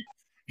your cheek.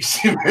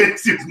 She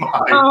makes you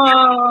smile.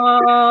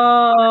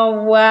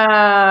 Oh,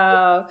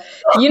 wow.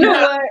 You know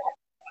what?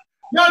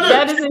 No,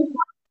 that is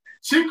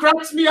she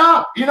cracks me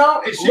up, you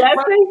know. That's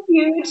a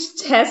huge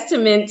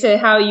testament to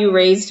how you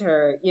raised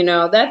her. You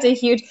know, that's a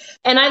huge,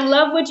 and I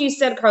love what you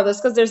said,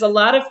 Carlos, because there's a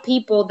lot of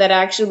people that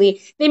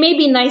actually, they may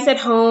be nice at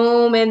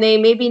home and they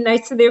may be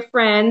nice to their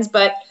friends,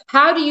 but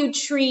how do you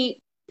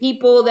treat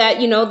people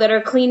that, you know, that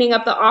are cleaning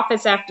up the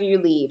office after you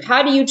leave?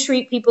 How do you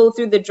treat people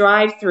through the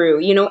drive-through?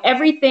 You know,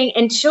 everything,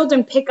 and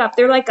children pick up,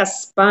 they're like a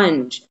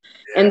sponge.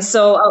 And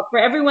so for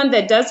everyone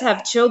that does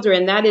have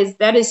children, that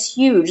is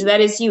huge.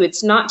 That is you.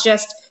 It's not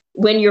just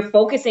when you're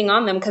focusing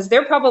on them, because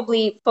they're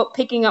probably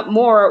picking up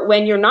more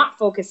when you're not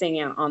focusing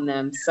on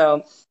them.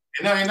 So,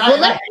 you know,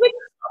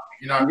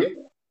 you know, I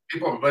mean,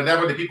 people,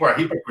 whenever the people are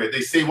hypocrite, they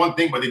say one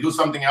thing but they do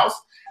something else.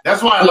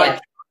 That's why I like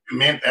you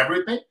meant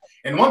everything.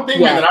 And one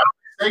thing that I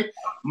would say,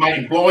 my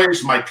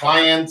employers, my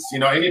clients, you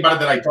know, anybody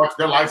that I talk to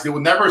their lives, they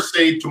would never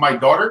say to my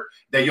daughter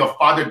that your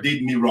father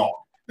did me wrong,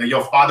 that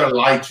your father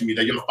lied to me,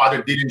 that your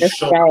father didn't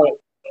show me.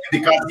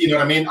 Because, you know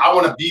what I mean, I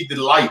want to be the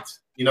light,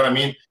 you know what I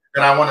mean,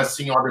 that I want to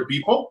see other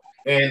people.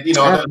 And, you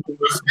know,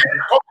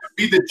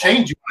 be the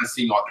change you want to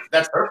see others.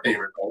 That's her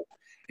favorite quote.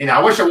 And I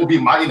wish it would be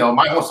my, you know,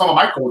 some of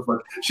my quotes, but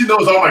she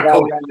knows all my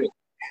quotes.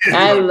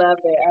 I love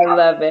it. I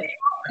love it.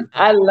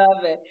 I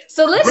love it.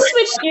 So let's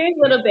switch gears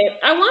a little bit.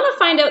 I want to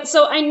find out.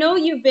 So I know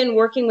you've been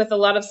working with a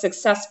lot of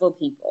successful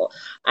people.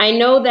 I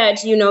know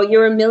that, you know,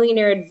 you're a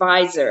millionaire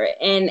advisor,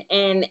 and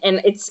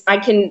it's, I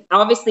can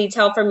obviously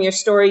tell from your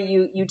story,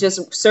 you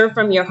just serve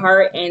from your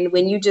heart. And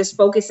when you just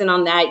focus in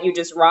on that, you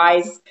just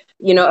rise,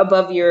 you know,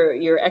 above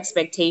your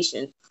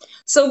expectation.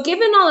 So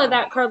given all of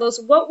that, Carlos,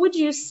 what would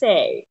you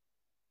say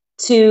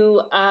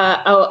to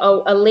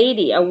a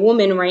lady, a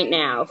woman right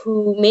now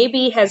who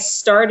maybe has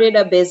started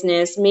a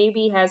business,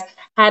 maybe has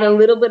had a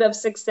little bit of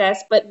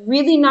success, but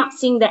really not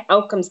seeing the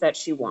outcomes that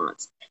she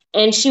wants?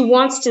 And she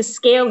wants to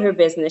scale her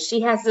business. She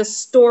has a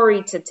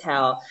story to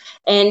tell,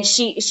 and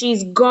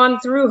she's gone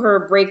through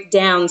her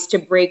breakdowns to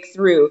break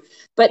through,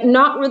 but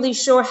not really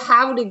sure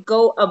how to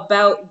go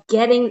about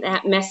getting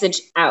that message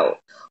out.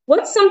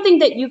 What's something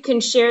that you can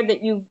share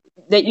that you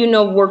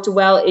know worked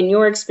well in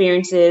your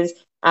experiences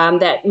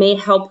that may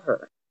help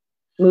her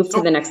move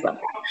to the next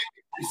level?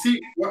 You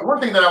see, one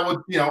thing that I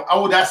would, you know, I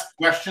would ask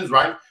questions,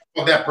 right,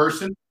 for that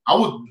person. I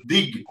would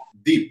dig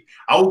deep.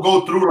 I would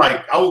go through,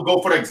 like, I would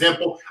go, for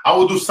example, I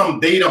would do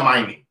some data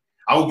mining.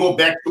 I would go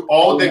back to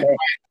all the clients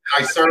that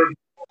I served.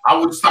 I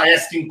would start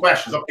asking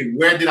questions. Okay,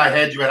 where did I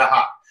had you at a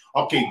hot?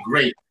 Okay,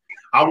 great.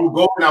 I would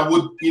go and I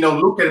would, you know,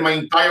 look at my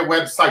entire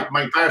website,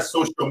 my entire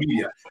social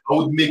media. I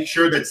would make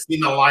sure that's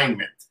in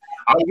alignment.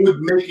 I would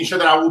making sure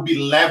that I would be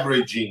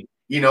leveraging,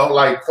 you know,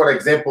 like, for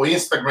example,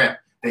 Instagram.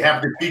 They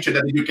have the feature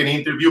that you can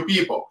interview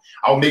people.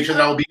 I'll make sure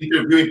that I'll be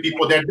interviewing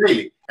people there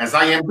daily, as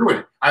I am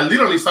doing. I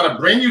literally started a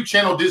brand new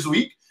channel this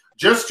week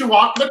just to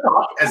walk the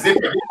talk, as if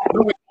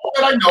doing all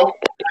that I know.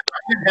 I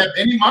didn't have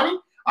any money.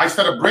 I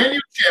started a brand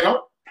new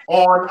channel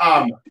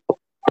on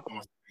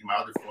my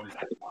other phone is.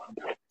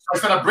 So I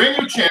started a brand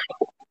new channel,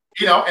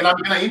 you know, and I'm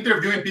gonna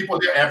interviewing people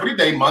there every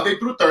day, Monday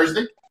through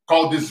Thursday,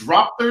 called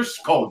Disruptors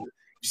Code.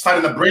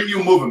 Starting a brand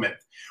new movement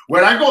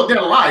where I go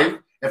there live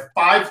at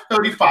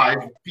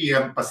 5:35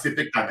 p.m.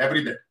 Pacific time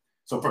every day.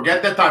 So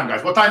forget that time,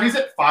 guys. What time is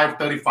it?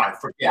 5:35.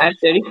 Forget.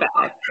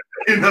 5:35.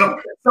 You know.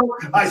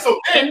 So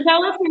can you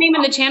tell us your name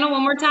and the channel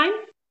one more time?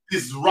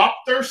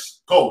 Disruptors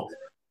Code.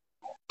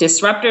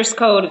 Disruptors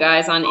Code,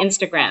 guys, on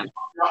Instagram.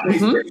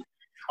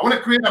 I want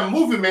to create a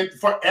movement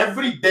for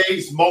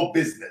everyday small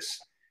business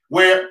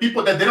where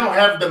people that they don't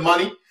have the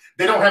money,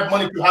 they don't have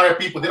money to hire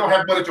people, they don't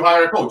have money to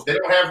hire a coach, they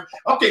don't have.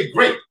 Okay,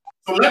 great.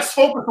 So let's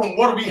focus on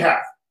what we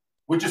have,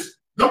 which is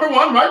number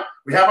one, right?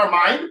 We have our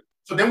mind.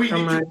 So then we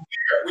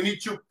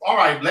need to, all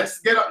right, let's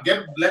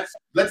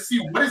let's see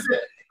what is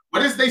it.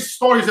 What is these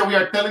stories that we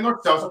are telling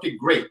ourselves? Okay,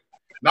 great.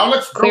 Now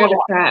let's clear the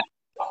track.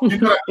 You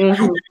know,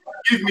 you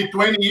give me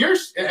 20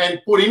 years and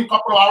put in a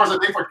couple of hours a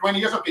day for 20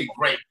 years. Okay,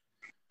 great.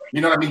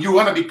 You know what I mean? You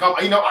want to become,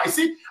 you know,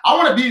 I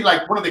want to be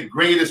like one of the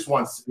greatest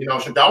ones, you know,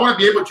 I want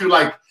to be able to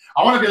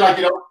I want to be like,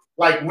 you know,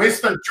 like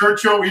Winston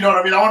Churchill, you know what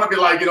I mean? I want to be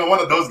like, you know, one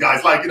of those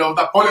guys, like, you know,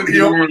 Napoleon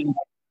Hill.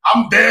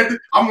 I'm dead.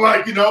 I'm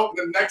like, you know,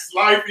 the next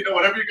life, you know,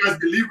 whatever you guys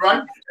believe, right?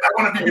 And I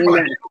want to be people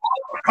like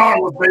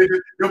Carlos, baby.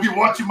 They'll be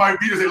watching my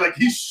videos. They're like,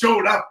 he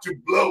showed up to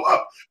blow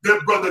up.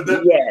 That brother,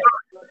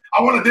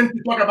 I wanted them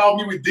to talk about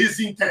me with this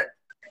intent.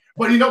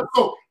 But, you know,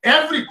 so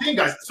everything,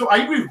 guys. So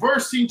I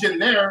reverse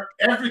engineer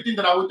everything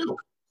that I would do.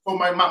 So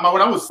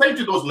what I would say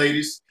to those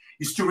ladies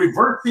is to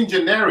reverse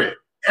engineer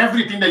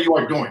everything that you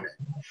are doing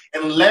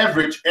and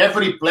leverage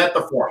every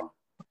platform.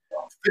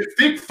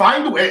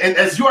 Find a way, and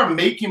as you are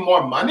making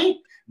more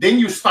money, then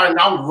you start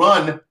now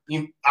run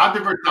in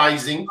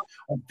advertising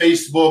on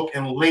Facebook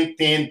and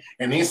LinkedIn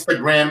and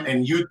Instagram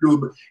and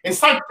YouTube and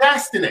start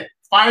testing it.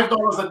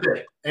 $5 a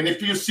day. And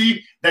if you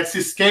see that's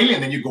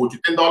scaling, then you go to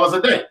 $10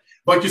 a day.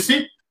 But you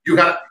see, you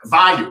got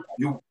value.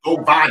 You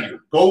go value.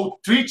 Go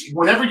treat.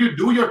 Whenever you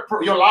do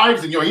your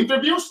lives and your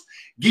interviews,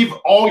 give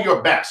all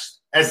your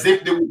best as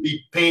if they would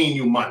be paying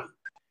you money.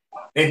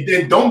 And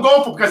then don't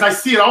go for, because I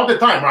see it all the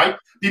time, right?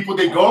 People,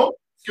 they go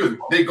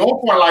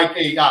for like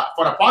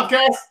for a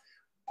podcast.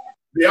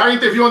 They are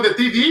interviewing the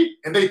TV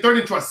and they turn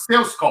into a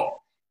sales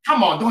call.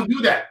 Come on, don't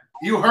do that.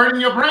 You're hurting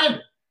your brand.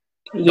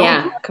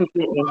 Yeah,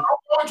 completely. Don't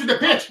go into the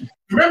pitch.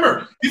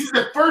 Remember, this is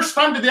the first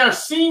time that they are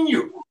seeing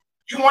you.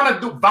 You want to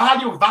do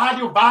value,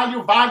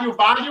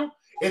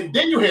 and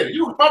then you hit it.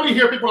 You probably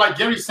hear people like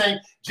Gary saying,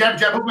 jab,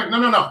 jab, hook. Like,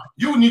 no.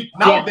 You need,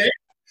 nowadays,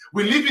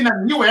 we live in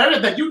a new area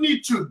that you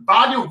need to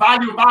value,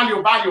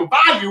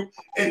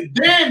 and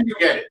then you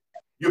get it.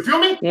 You feel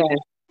me? Yeah.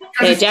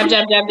 Hey, jab,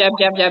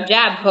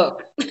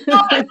 hook.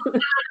 No,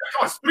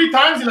 3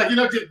 times, like,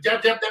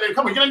 jab,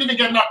 come on, you don't even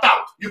get knocked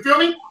out. You feel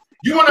me?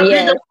 You want to be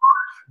the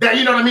that,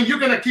 you know what I mean? You're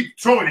going to keep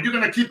throwing it. You're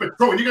going to keep it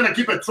throwing. You're going to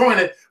keep it throwing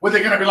it where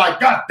they're going to be like,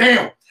 God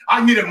damn,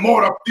 I needed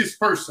more of this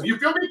person. You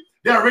feel me?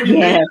 They already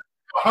made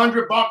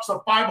 $100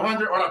 or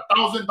 $500 or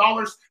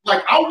 $1,000.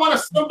 Like, I want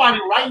somebody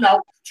right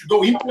now to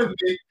go implement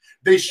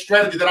the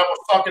strategy that I was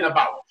talking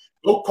about.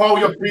 Go call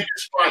your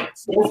previous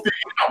clients. Go figure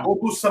it out. Go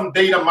do some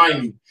data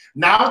mining.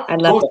 Now,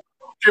 go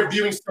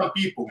interviewing some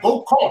people.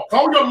 Go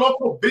call your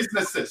local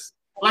businesses.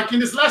 Like in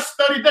this last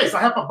 30 days, I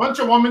have a bunch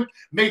of women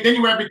made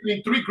anywhere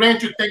between $3,000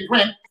 to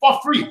 $10,000 for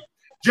free.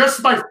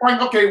 Just by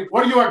finding, okay,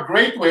 what you are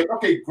great with?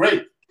 Okay,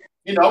 great.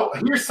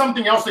 Here's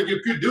something else that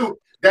you could do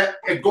that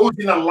it goes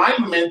in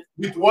alignment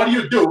with what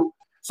you do.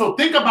 So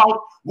think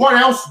about what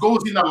else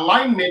goes in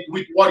alignment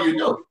with what you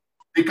do.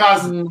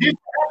 Because these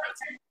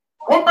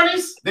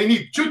companies, they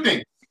need 2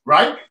 things,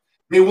 right?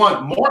 They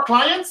want more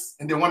clients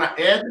and they want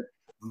to add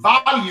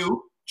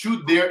value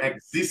to their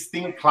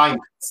existing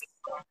clients.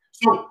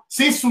 So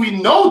since we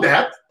know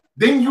that,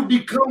 then you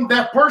become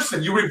that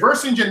person. You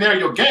reverse engineer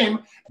your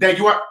game that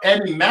you are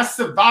adding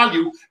massive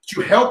value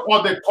to help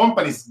other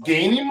companies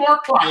gaining more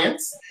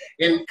clients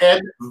and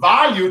add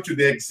value to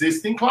the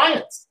existing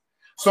clients.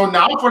 So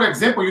now, for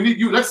example,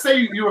 let's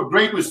say you're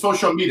great with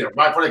social media,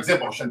 right? For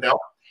example, Chantel.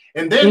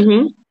 And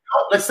then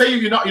let's say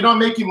you're not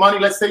making money.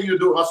 Let's say you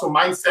do also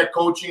mindset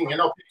coaching,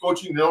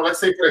 coaching, let's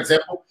say, for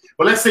example,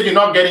 but let's say you're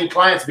not getting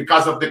clients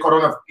because of the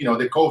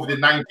the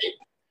COVID-19.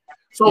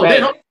 So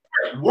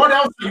what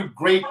else are you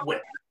great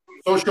with?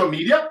 Social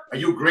media? Are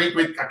you great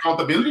with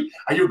accountability?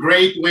 Are you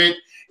great with,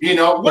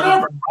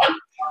 whatever, right?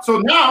 So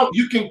now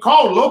you can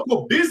call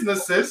local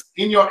businesses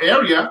in your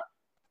area,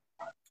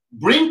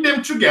 bring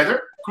them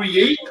together,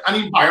 create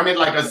an environment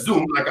like a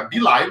Zoom, like a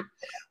BeLive,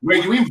 where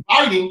you're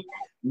inviting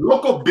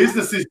local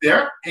businesses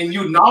there and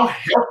you're now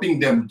helping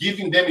them,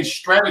 giving them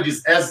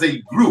strategies as a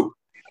group.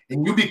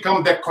 And you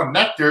become that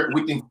connector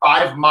within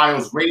 5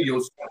 miles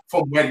radius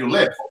from where you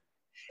live.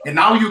 And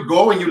now you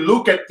go and you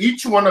look at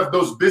each one of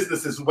those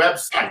businesses'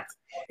 website,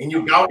 and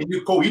you go and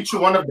you call each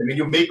one of them and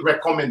you make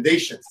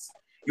recommendations.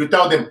 You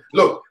tell them,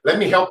 look, let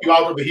me help you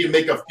out over here,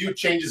 make a few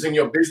changes in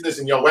your business,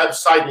 in your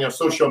website, in your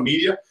social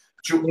media,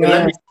 give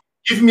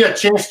me a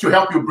chance to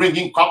help you bring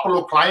in a couple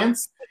of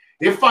clients.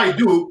 If I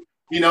do,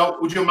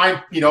 would you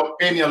mind,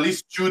 paying me at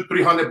least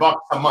 $200-300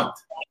 a month?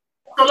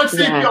 So let's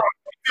say if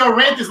your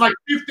rent is like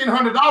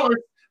 $1,500.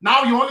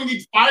 Now you only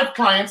need 5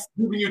 clients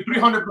giving you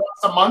 $300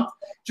 a month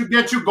to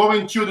get you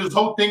going to this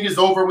whole thing is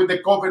over with the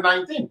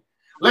COVID-19.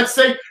 Let's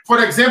say,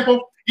 for example,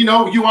 you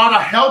are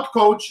a health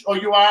coach or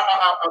you are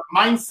a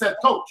mindset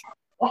coach.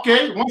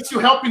 Okay, once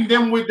you're helping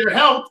them with their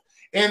health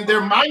and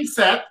their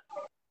mindset,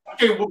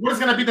 okay, well, what is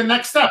going to be the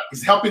next step?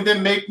 Is helping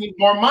them make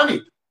more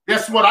money.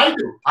 Guess what I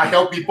do? I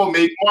help people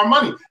make more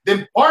money.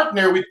 Then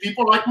partner with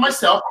people like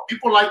myself,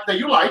 people like that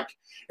you like,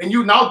 and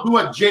you now do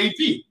a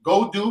JV.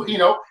 Go do,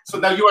 so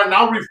that you are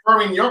now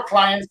referring your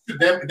clients to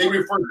them. They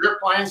refer their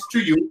clients to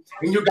you,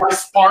 and you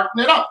guys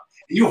partner up.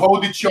 And you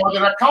hold each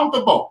other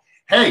accountable.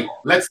 Hey,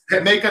 let's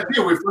make a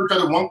deal. Refer to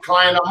the 1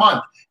 client a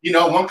month,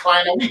 1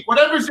 client a week.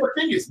 Whatever your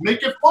thing is,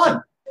 make it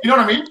fun. You know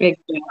what I mean?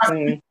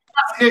 Exactly.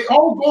 It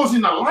all goes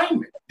in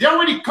alignment. They're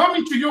already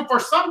coming to you for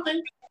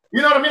something.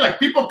 You know what I mean? Like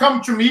people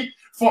come to me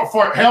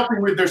for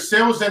helping with their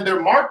sales and their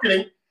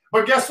marketing.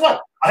 But guess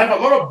what? I have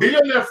a lot of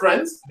billionaire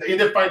friends in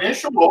the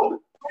financial world.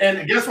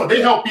 And guess what?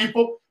 They help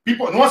people.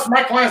 Once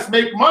my clients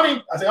make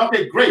money, I say,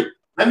 okay, great.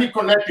 Let me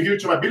connect you here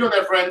to my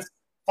billionaire friends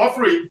for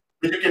free.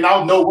 And you can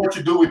now know what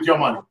to do with your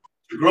money.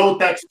 To grow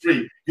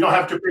tax-free. You don't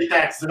have to pay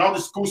taxes and all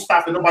this cool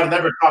stuff that nobody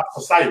never taught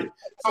society.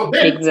 So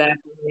then you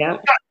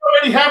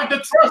already have the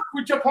trust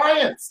with your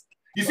clients.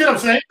 You see what I'm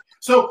saying?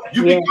 So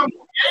you become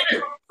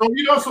creative.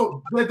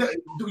 So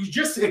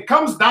it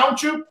comes down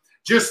to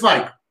just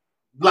like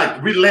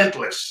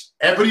relentless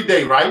every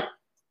day, right?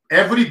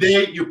 Every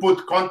day you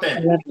put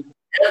content.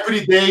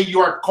 Every day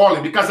you are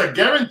calling, because I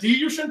guarantee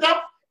you, Chantel,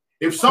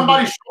 if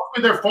somebody shows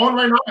me their phone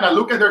right now and I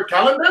look at their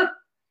calendar,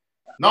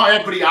 not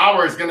every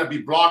hour is going to be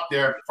blocked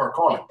there for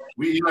calling.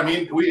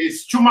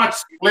 It's too much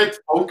split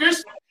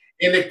focus,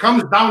 and it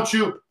comes down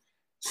to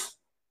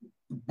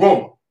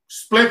boom,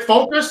 Split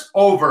focus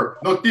over.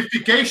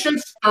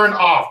 Notifications turn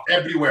off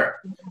everywhere.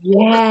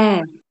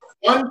 Yeah.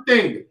 One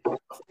thing.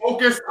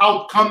 Focus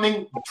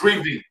outcoming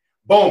driven.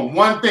 Boom.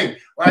 One thing.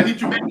 Well, I need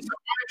to make some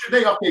money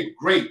today. Okay,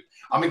 great.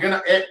 I'm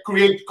gonna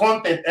create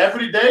content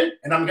every day,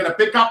 and I'm gonna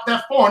pick up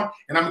that phone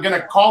and I'm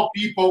gonna call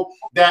people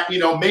that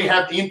may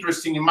have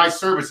interest in my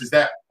services.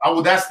 That I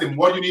would ask them,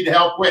 what do you need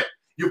help with?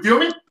 You feel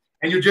me?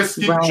 And you just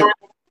keep showing,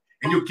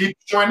 and you keep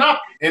showing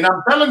up. And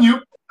I'm telling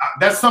you,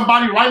 there's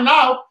somebody right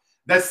now,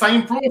 that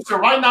same influencer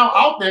right now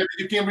out there that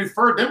you can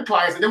refer them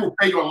clients, and they will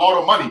pay you a lot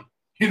of money.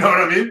 You know what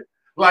I mean?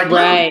 Like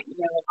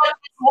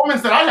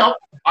women that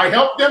I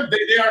help them.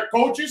 They are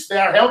coaches. They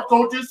are health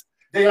coaches.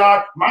 They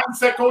are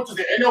mindset coaches.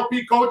 They're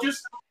NLP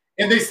coaches,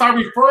 and they start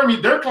referring me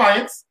their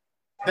clients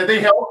that they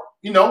help.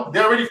 They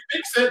already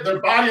fix it, their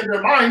body and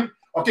their mind.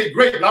 Okay,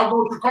 great. Now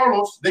go to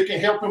Carlos. They can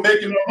help you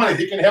make more money.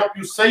 He can help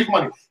you save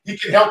money. He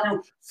can help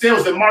you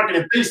sales and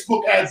marketing,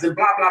 Facebook ads, and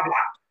blah blah blah.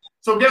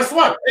 So guess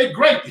what? Hey,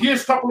 great.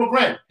 Here's a couple of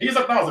grand. Here's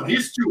 1,000.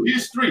 Here's 2.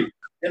 Here's 3.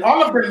 And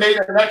all of them made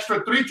an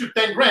extra 3 to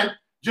 10 grand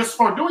just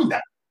for doing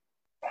that.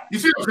 You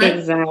see what I'm saying?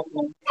 Exactly.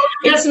 So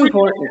it's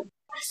important.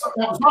 It's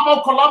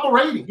about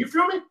collaborating. You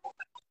feel me?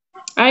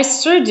 I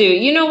sure do.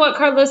 You know what,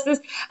 Carlos?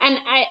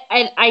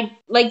 I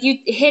like you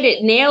hit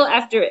it nail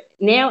after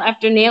nail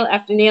after nail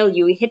after nail.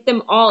 You hit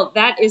them all.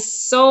 That is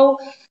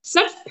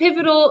such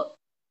pivotal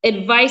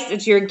advice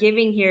that you're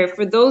giving here.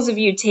 For those of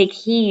you, take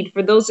heed.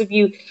 For those of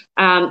you,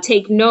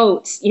 take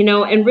notes.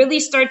 And really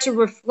start to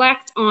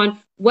reflect on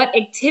what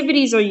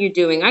activities are you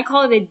doing. I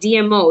call it a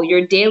DMO,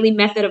 your daily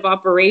method of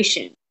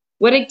operation.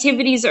 What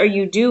activities are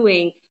you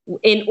doing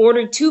in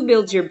order to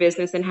build your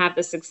business and have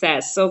the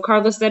success? So,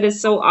 Carlos, that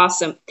is so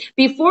awesome.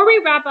 Before we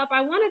wrap up,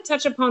 I want to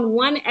touch upon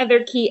one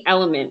other key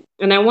element,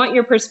 and I want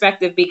your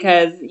perspective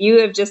because you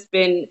have just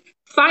been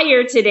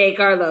fire today,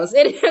 Carlos.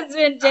 It has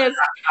been just,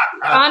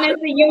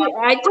 honestly,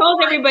 I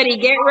told everybody,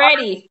 get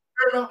ready.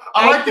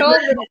 I'm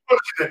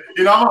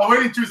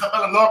waiting to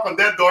Isabella knock on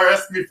that door,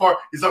 ask me for,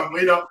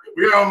 we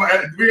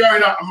are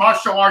in a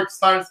martial arts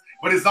times,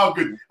 but it's all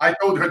good. I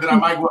told her that I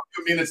might go a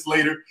few minutes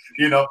later.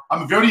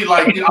 I'm very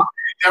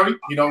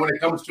when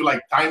it comes to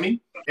like timing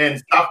and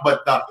stuff,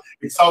 but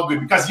it's all good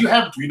because you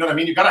have to, you know what I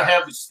mean? You got to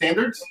have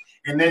standards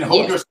and then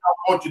hold yourself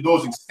on to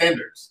those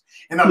standards.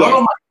 And a lot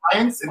of my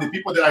clients and the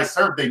people that I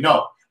serve, they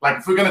know, like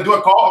if we're going to do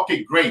a call,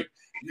 okay, great.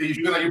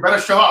 You better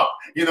show up.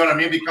 You know what I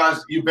mean?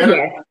 Because you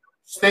better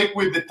stick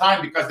with the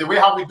time because the way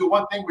how we do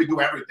one thing, we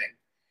do everything.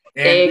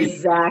 And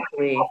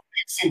exactly.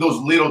 Fixing those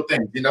little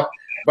things,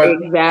 But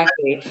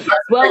exactly.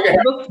 Well,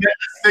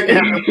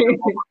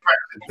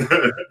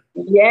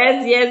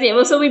 yes.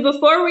 Well, so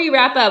before we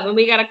wrap up, and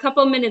we got a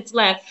couple minutes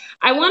left,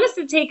 I want us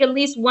to take at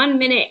least 1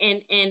 minute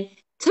and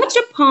touch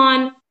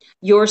upon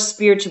your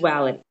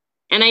spirituality.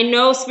 And I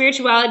know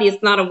spirituality is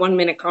not a 1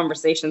 minute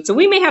conversation, so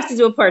we may have to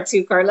do a part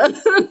 2,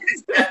 Carlos.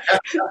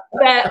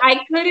 But I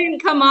couldn't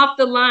come off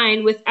the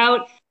line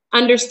without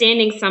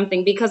understanding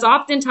something, because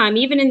oftentimes,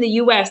 even in the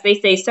US, they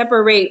say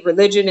separate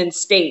religion and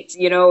state,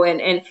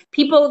 and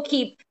people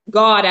keep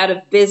God out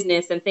of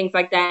business and things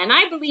like that. And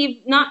I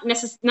believe not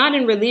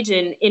in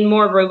religion, in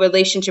more of a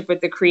relationship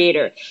with the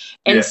Creator.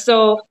 And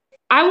so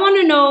I want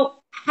to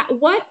know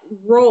what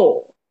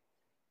role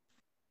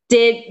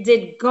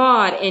did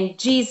God and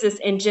Jesus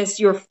and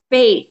just your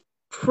faith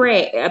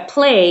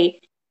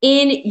play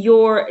in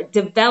your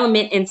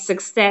development and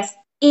success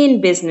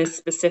in business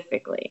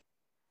specifically?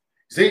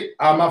 See,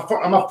 I'm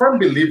a firm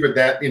believer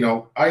that,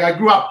 I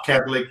grew up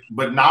Catholic,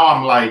 but now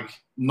I'm like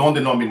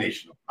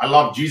non-denominational. I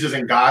love Jesus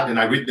and God, and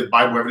I read the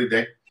Bible every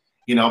day,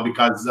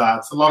 because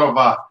it's a lot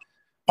of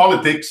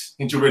politics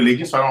into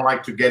religion, so I don't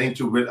like to get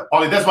into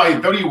politics. That's why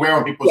I'm very aware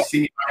when people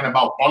see me talking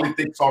about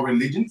politics or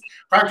religions.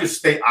 Try to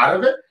stay out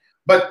of it.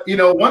 But,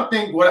 one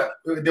thing,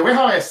 the way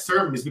how I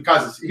serve is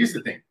because here's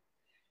the thing.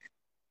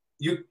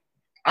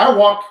 I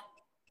walk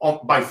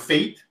by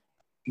faith,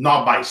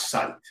 not by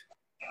sight.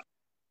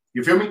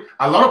 You feel me?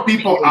 A lot of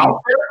people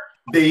out there,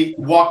 they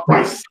walk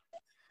by sight.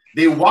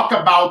 They walk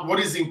about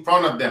what is in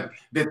front of them,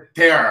 the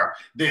terror,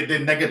 the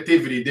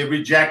negativity, the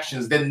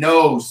rejections, the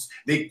no's.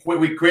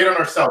 We create on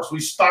ourselves. We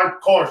start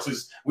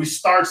courses. We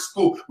start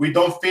school. We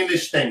don't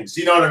finish things.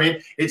 You know what I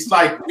mean? It's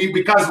like,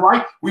 because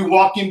why? We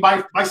walk in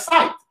by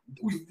sight.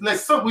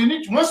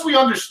 Once we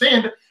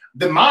understand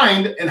the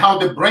mind and how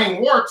the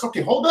brain works,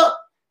 okay, hold up.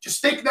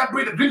 Just take that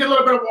breath, drink a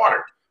little bit of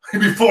water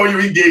before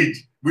you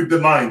engage with the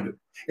mind.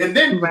 And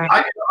then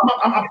I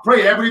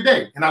pray every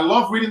day, and I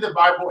love reading the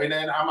Bible, and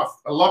then I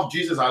love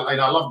Jesus, I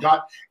love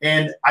God,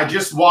 and I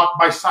just walk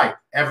by sight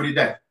every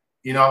day.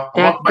 I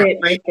walk by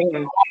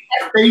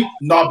faith,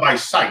 not by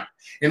sight.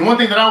 And one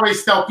thing that I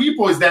always tell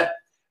people is that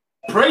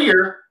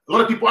prayer, a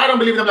lot of people, I don't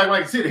believe in them.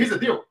 Like, here's the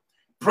deal.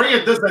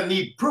 Prayer doesn't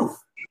need proof.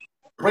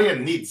 Prayer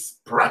needs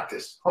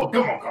practice. Oh,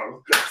 come on,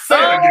 Carlos. Say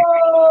it again.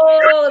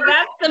 Oh,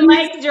 that's the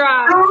mic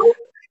drop.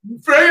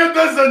 Prayer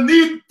doesn't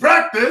need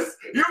practice.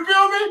 You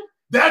feel me?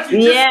 That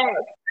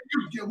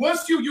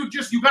once you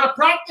gotta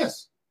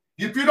practice.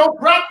 If you don't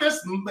practice,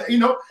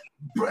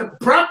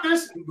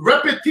 practice,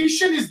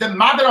 repetition is the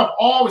mother of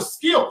all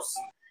skills.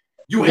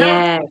 You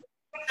have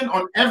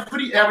on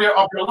every area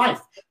of your life,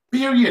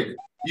 period.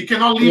 You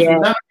cannot leave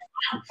none.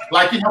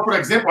 Like, for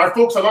example, I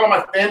focus a lot on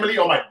my family,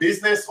 on my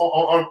business,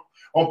 on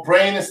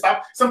praying and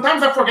stuff.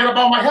 Sometimes I forget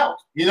about my health.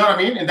 You know what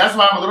I mean? And that's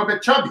why I'm a little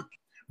bit chubby.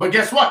 But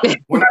guess what?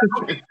 When I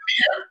look in the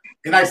mirror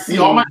and I see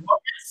all my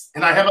buckets,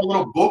 and I have a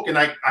little book, and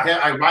I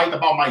write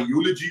about my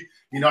eulogy.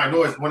 I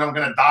know it's when I'm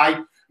gonna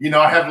die.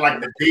 I have like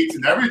the dates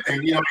and everything.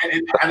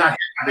 And I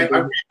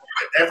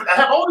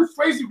have all these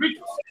crazy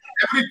rituals.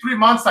 Every 3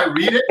 months I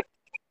read it.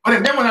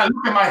 But then when I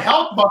look at my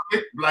health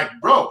bucket, like,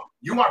 bro,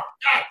 you are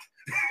fat.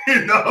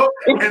 And I'm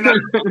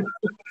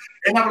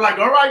like,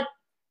 all right,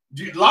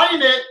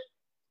 lying it,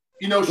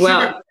 sugar is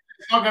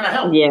not gonna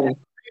help. Yeah.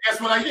 That's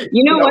what I did.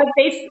 You know what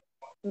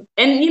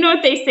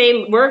they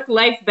say,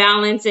 work-life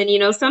balance, and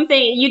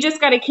something you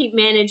just got to keep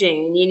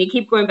managing, and you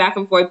keep going back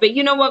and forth. But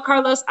you know what,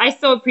 Carlos, I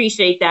so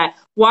appreciate that.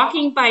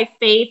 Walking by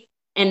faith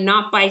and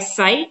not by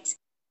sight,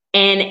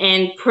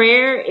 and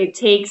prayer. It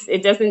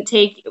doesn't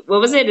take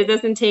proof.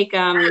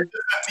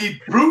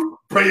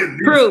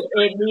 Proof.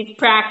 It needs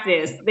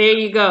practice. There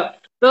you go.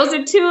 Those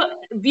are two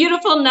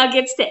beautiful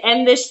nuggets to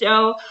end this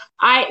show.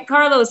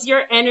 Carlos,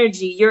 your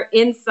energy, your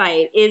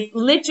insight is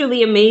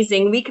literally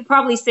amazing. We could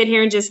probably sit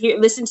here and just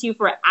listen to you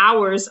for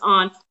hours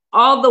on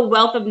all the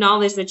wealth of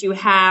knowledge that you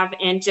have,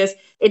 and just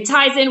it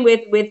ties in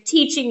with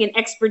teaching and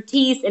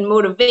expertise and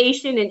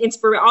motivation and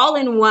inspiration all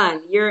in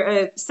one.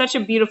 You're such a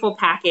beautiful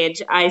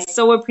package. I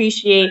so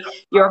appreciate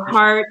your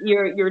heart,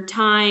 your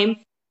time,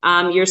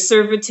 your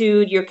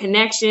servitude, your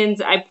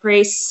connections. I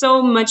pray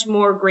so much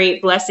more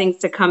great blessings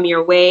to come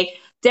your way.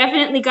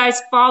 Definitely,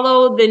 guys,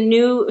 follow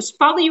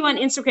you on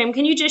Instagram.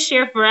 Can you just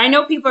share I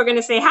know people are going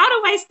to say, how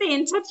do I stay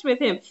in touch with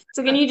him?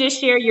 So can you just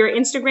share your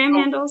Instagram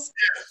handles?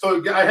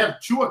 So I have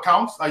 2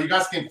 accounts. You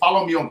guys can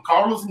follow me on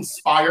Carlos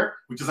Inspire,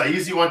 which is an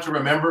easy one to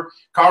remember.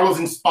 Carlos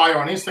Inspire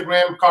on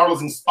Instagram,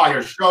 Carlos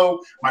Inspire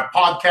Show, my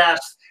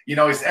podcast.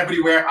 It's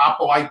everywhere.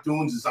 Apple,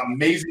 iTunes. It's an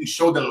amazing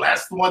show. The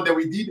last one that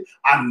we did,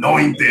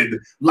 Anointed,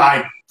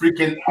 like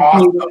freaking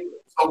awesome.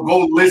 So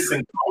go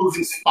listen. Carlos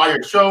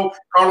Inspire Show,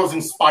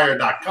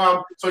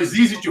 carlosinspire.com. So it's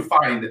easy to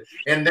find.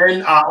 And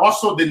then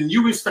also the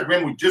new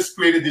Instagram we just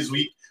created this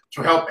week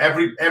to help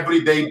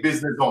everyday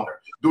business owner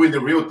doing the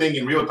real thing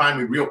in real time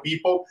with real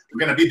people.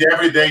 We're going to be there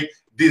every day.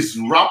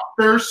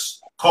 Disruptors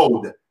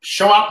Code.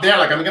 Show up there.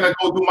 Like, I'm going to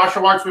go do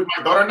martial arts with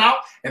my daughter now.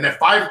 And at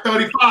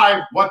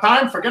 5:35, what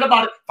time? Forget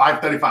about it.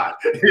 5:35.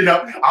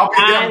 I'll be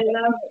there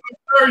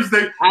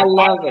Thursday. I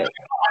love it.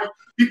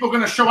 People are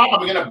going to show up.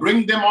 I'm going to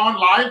bring them on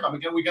live.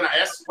 We're going to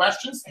ask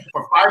questions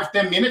for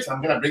 5-10 minutes.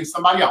 I'm going to bring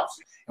somebody else.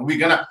 And we're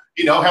going to,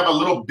 have a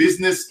little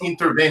business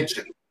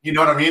intervention. You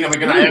know what I mean? And we're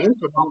going to ask.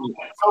 So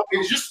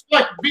it's just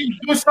like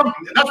doing something.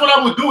 That's what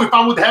I would do if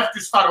I would have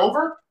to start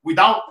over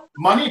without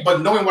money,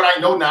 but knowing what I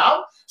know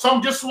now. So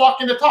I'm just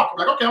walking the talk. I'm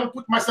like, okay, I'm going to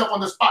put myself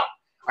on the spot.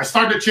 I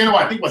started the channel,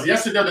 I think it was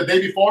yesterday or the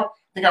day before. I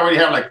think I already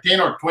have like 10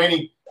 or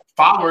 20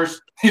 followers.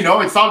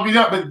 It's all good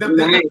up. But that's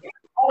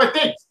all it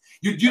takes.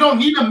 You don't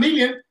need 1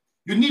 million.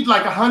 You need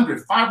like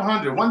 100,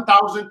 500,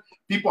 1,000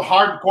 people,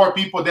 hardcore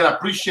people that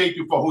appreciate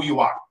you for who you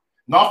are.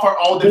 Not for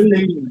all the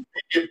things,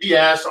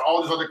 BS or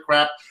all this other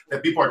crap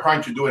that people are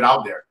trying to do it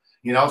out there.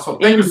 So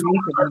thank you so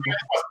much. It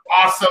was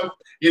awesome.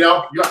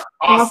 You're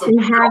awesome.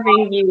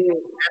 Having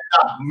you.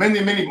 And, many,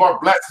 many more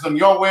blessings on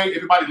your way.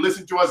 Everybody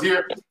listen to us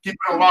here. Keep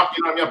on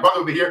rocking. My brother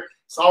over here.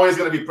 It's always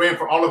going to be praying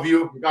for all of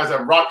you. You guys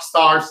are rock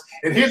stars.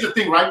 And here's the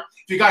thing, right?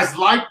 If you guys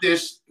like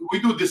this, we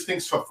do these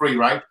things for free,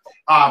 right?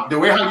 The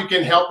way how you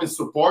can help and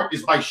support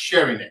is by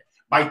sharing it,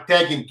 by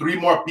tagging 3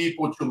 more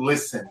people to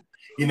listen.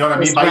 You know what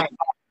I mean? By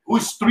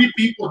who's 3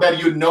 people that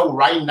you know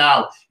right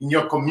now in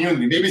your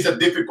community? Maybe it's a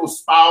difficult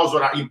spouse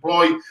or an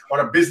employee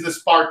or a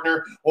business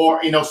partner,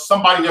 or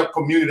somebody in your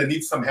community that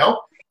needs some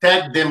help.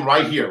 Tag them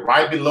right here,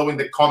 right below in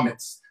the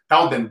comments.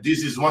 Tell them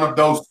this is one of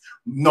those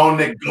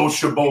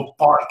non-negotiable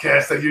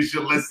podcasts that you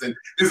should listen.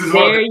 This is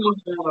there you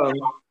go.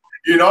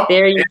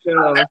 There you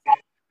go.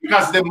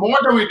 Because the more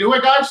that we do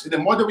it, guys, the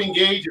more that we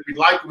engage, if we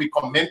like, we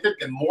comment it,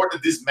 the more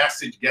that this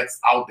message gets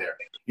out there.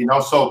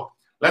 So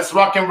let's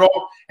rock and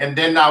roll. And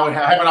then now we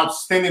have an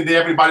outstanding day,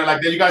 everybody.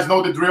 Like that. You guys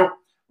know the drill.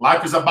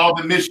 Life is about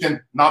the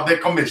mission, not the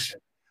commission.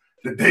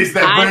 The days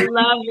that break. I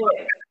love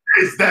it.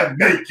 The days that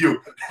make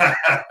you.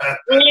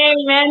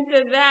 Amen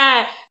to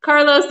that.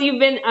 Carlos, you've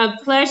been a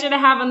pleasure to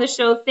have on the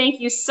show. Thank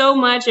you so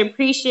much. I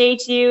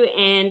appreciate you.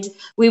 And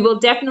we will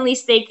definitely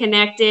stay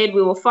connected.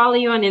 We will follow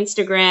you on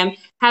Instagram.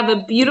 Have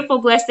a beautiful,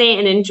 blessed day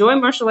and enjoy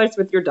martial arts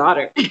with your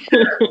daughter.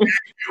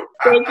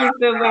 Thank you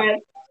so much.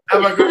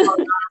 Have a good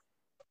one.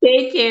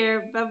 Take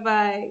care.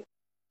 Bye-bye.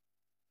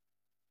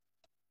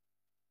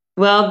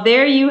 Well,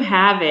 there you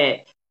have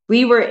it.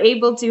 We were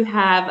able to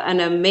have an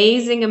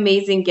amazing,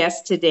 amazing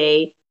guest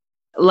today,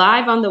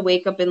 live on the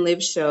Wake Up and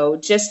Live show,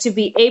 just to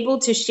be able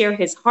to share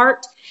his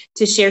heart,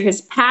 to share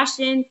his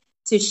passion,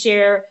 to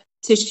share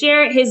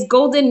his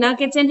golden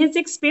nuggets and his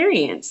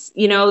experience.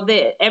 We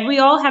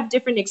all have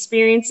different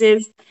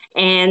experiences.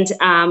 And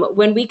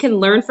when we can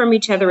learn from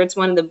each other, it's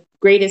one of the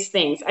greatest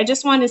things. I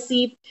just want to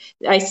see,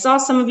 I saw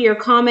some of your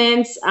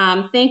comments.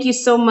 Thank you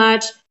so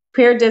much.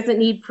 Prayer doesn't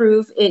need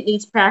proof. It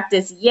needs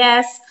practice.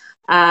 Yes,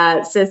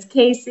 says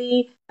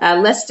Casey.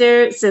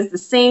 Lester says the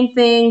same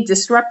thing.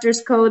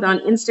 Disruptors Code on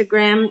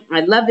Instagram.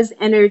 I love his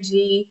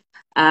energy.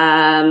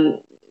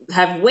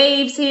 Have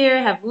waves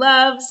here, have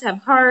loves, have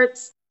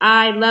hearts.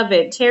 I love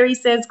it. Terry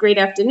says, great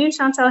afternoon,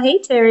 Chantel. Hey,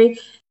 Terry.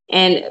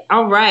 And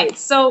all right.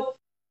 So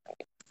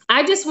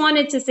I just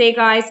wanted to say,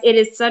 guys, it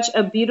is such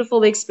a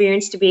beautiful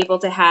experience to be able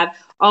to have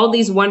all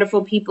these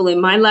wonderful people in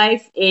my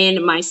life,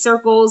 in my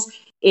circles,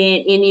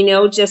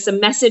 in just a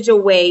message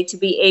away to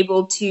be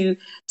able to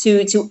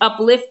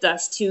uplift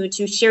us,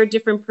 to share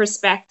different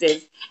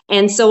perspectives.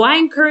 And so I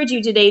encourage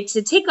you today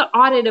to take an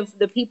audit of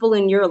the people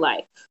in your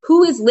life.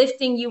 Who is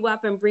lifting you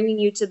up and bringing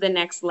you to the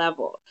next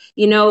level?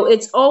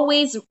 It's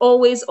always,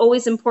 always,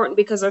 always important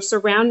because our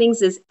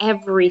surroundings is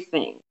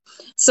everything.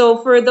 So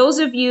for those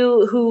of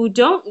you who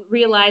don't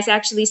realize,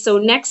 actually, so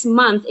next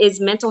month is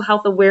Mental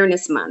Health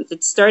Awareness Month.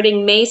 It's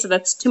starting May, so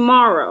that's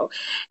tomorrow.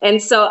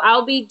 And so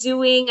I'll be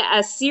doing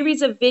a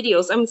series of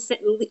videos. I'm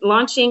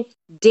launching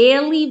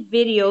daily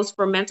videos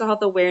for mental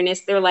health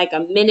awareness. They're like a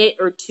minute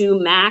or two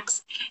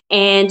max.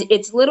 And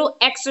it's little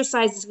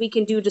exercises we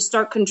can do to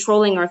start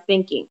controlling our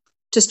thinking,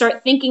 to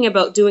start thinking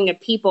about doing a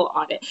people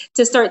audit,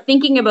 to start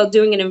thinking about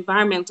doing an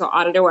environmental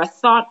audit or a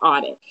thought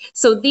audit.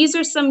 So these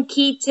are some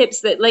key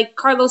tips that, like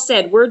Carlos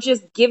said, we're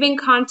just giving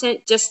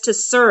content just to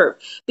serve,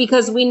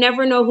 because we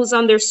never know who's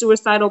on their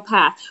suicidal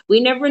path.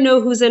 We never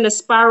know who's in a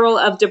spiral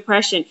of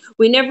depression.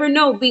 We never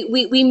know.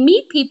 We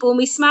meet people and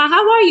we smile.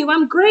 How are you?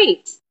 I'm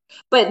great.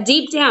 But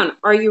deep down,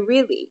 are you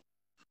really?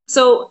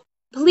 So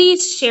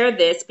please share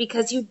this,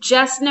 because you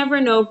just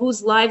never know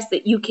whose lives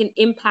that you can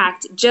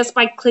impact just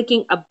by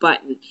clicking a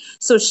button.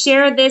 So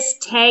share this,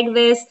 tag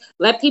this,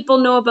 let people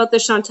know about the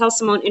Chantel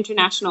Simone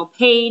International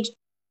page.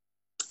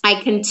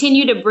 I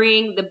continue to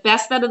bring the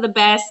best out of the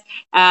best,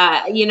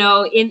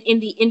 in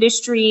the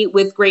industry,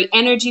 with great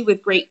energy,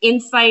 with great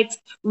insights.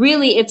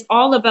 Really, it's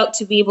all about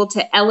to be able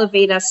to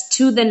elevate us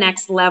to the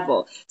next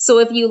level. So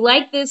if you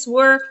like this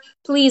work,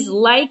 please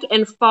like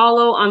and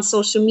follow on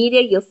social media.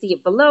 You'll see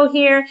it below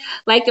here.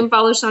 Like and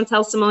follow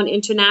Chantel Simone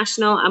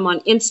International. I'm on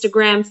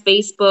Instagram,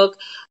 Facebook.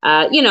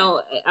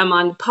 I'm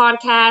on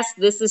podcasts.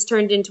 This is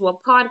turned into a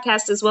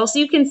podcast as well, so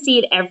you can see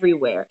it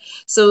everywhere.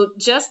 So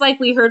just like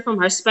we heard from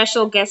our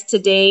special guest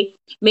today,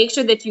 make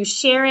sure that you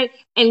share it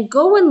and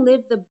go and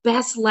live the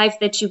best life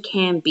that you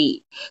can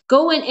be.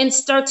 Go in and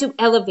start to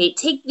elevate.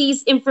 Take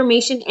these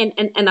information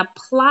and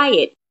apply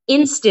it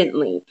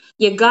instantly.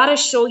 You got to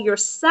show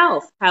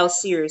yourself how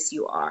serious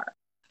you are.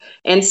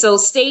 And so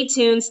stay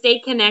tuned, stay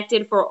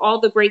connected for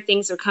all the great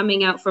things that are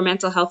coming out for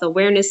Mental Health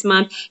Awareness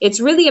Month. It's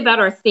really about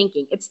our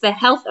thinking. It's the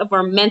health of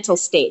our mental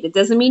state. It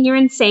doesn't mean you're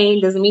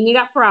insane, doesn't mean you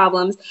got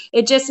problems.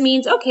 It just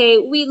means, okay,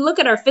 we look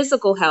at our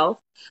physical health.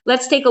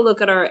 Let's take a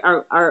look at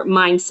our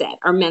mindset,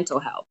 our mental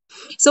health.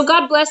 So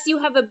God bless you.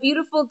 Have a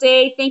beautiful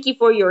day. Thank you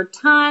for your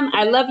time.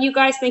 I love you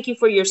guys. Thank you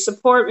for your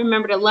support.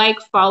 Remember to like,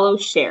 follow,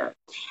 share.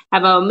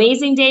 Have an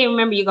amazing day.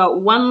 Remember, you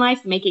got one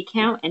life. Make it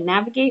count and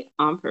navigate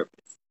on purpose.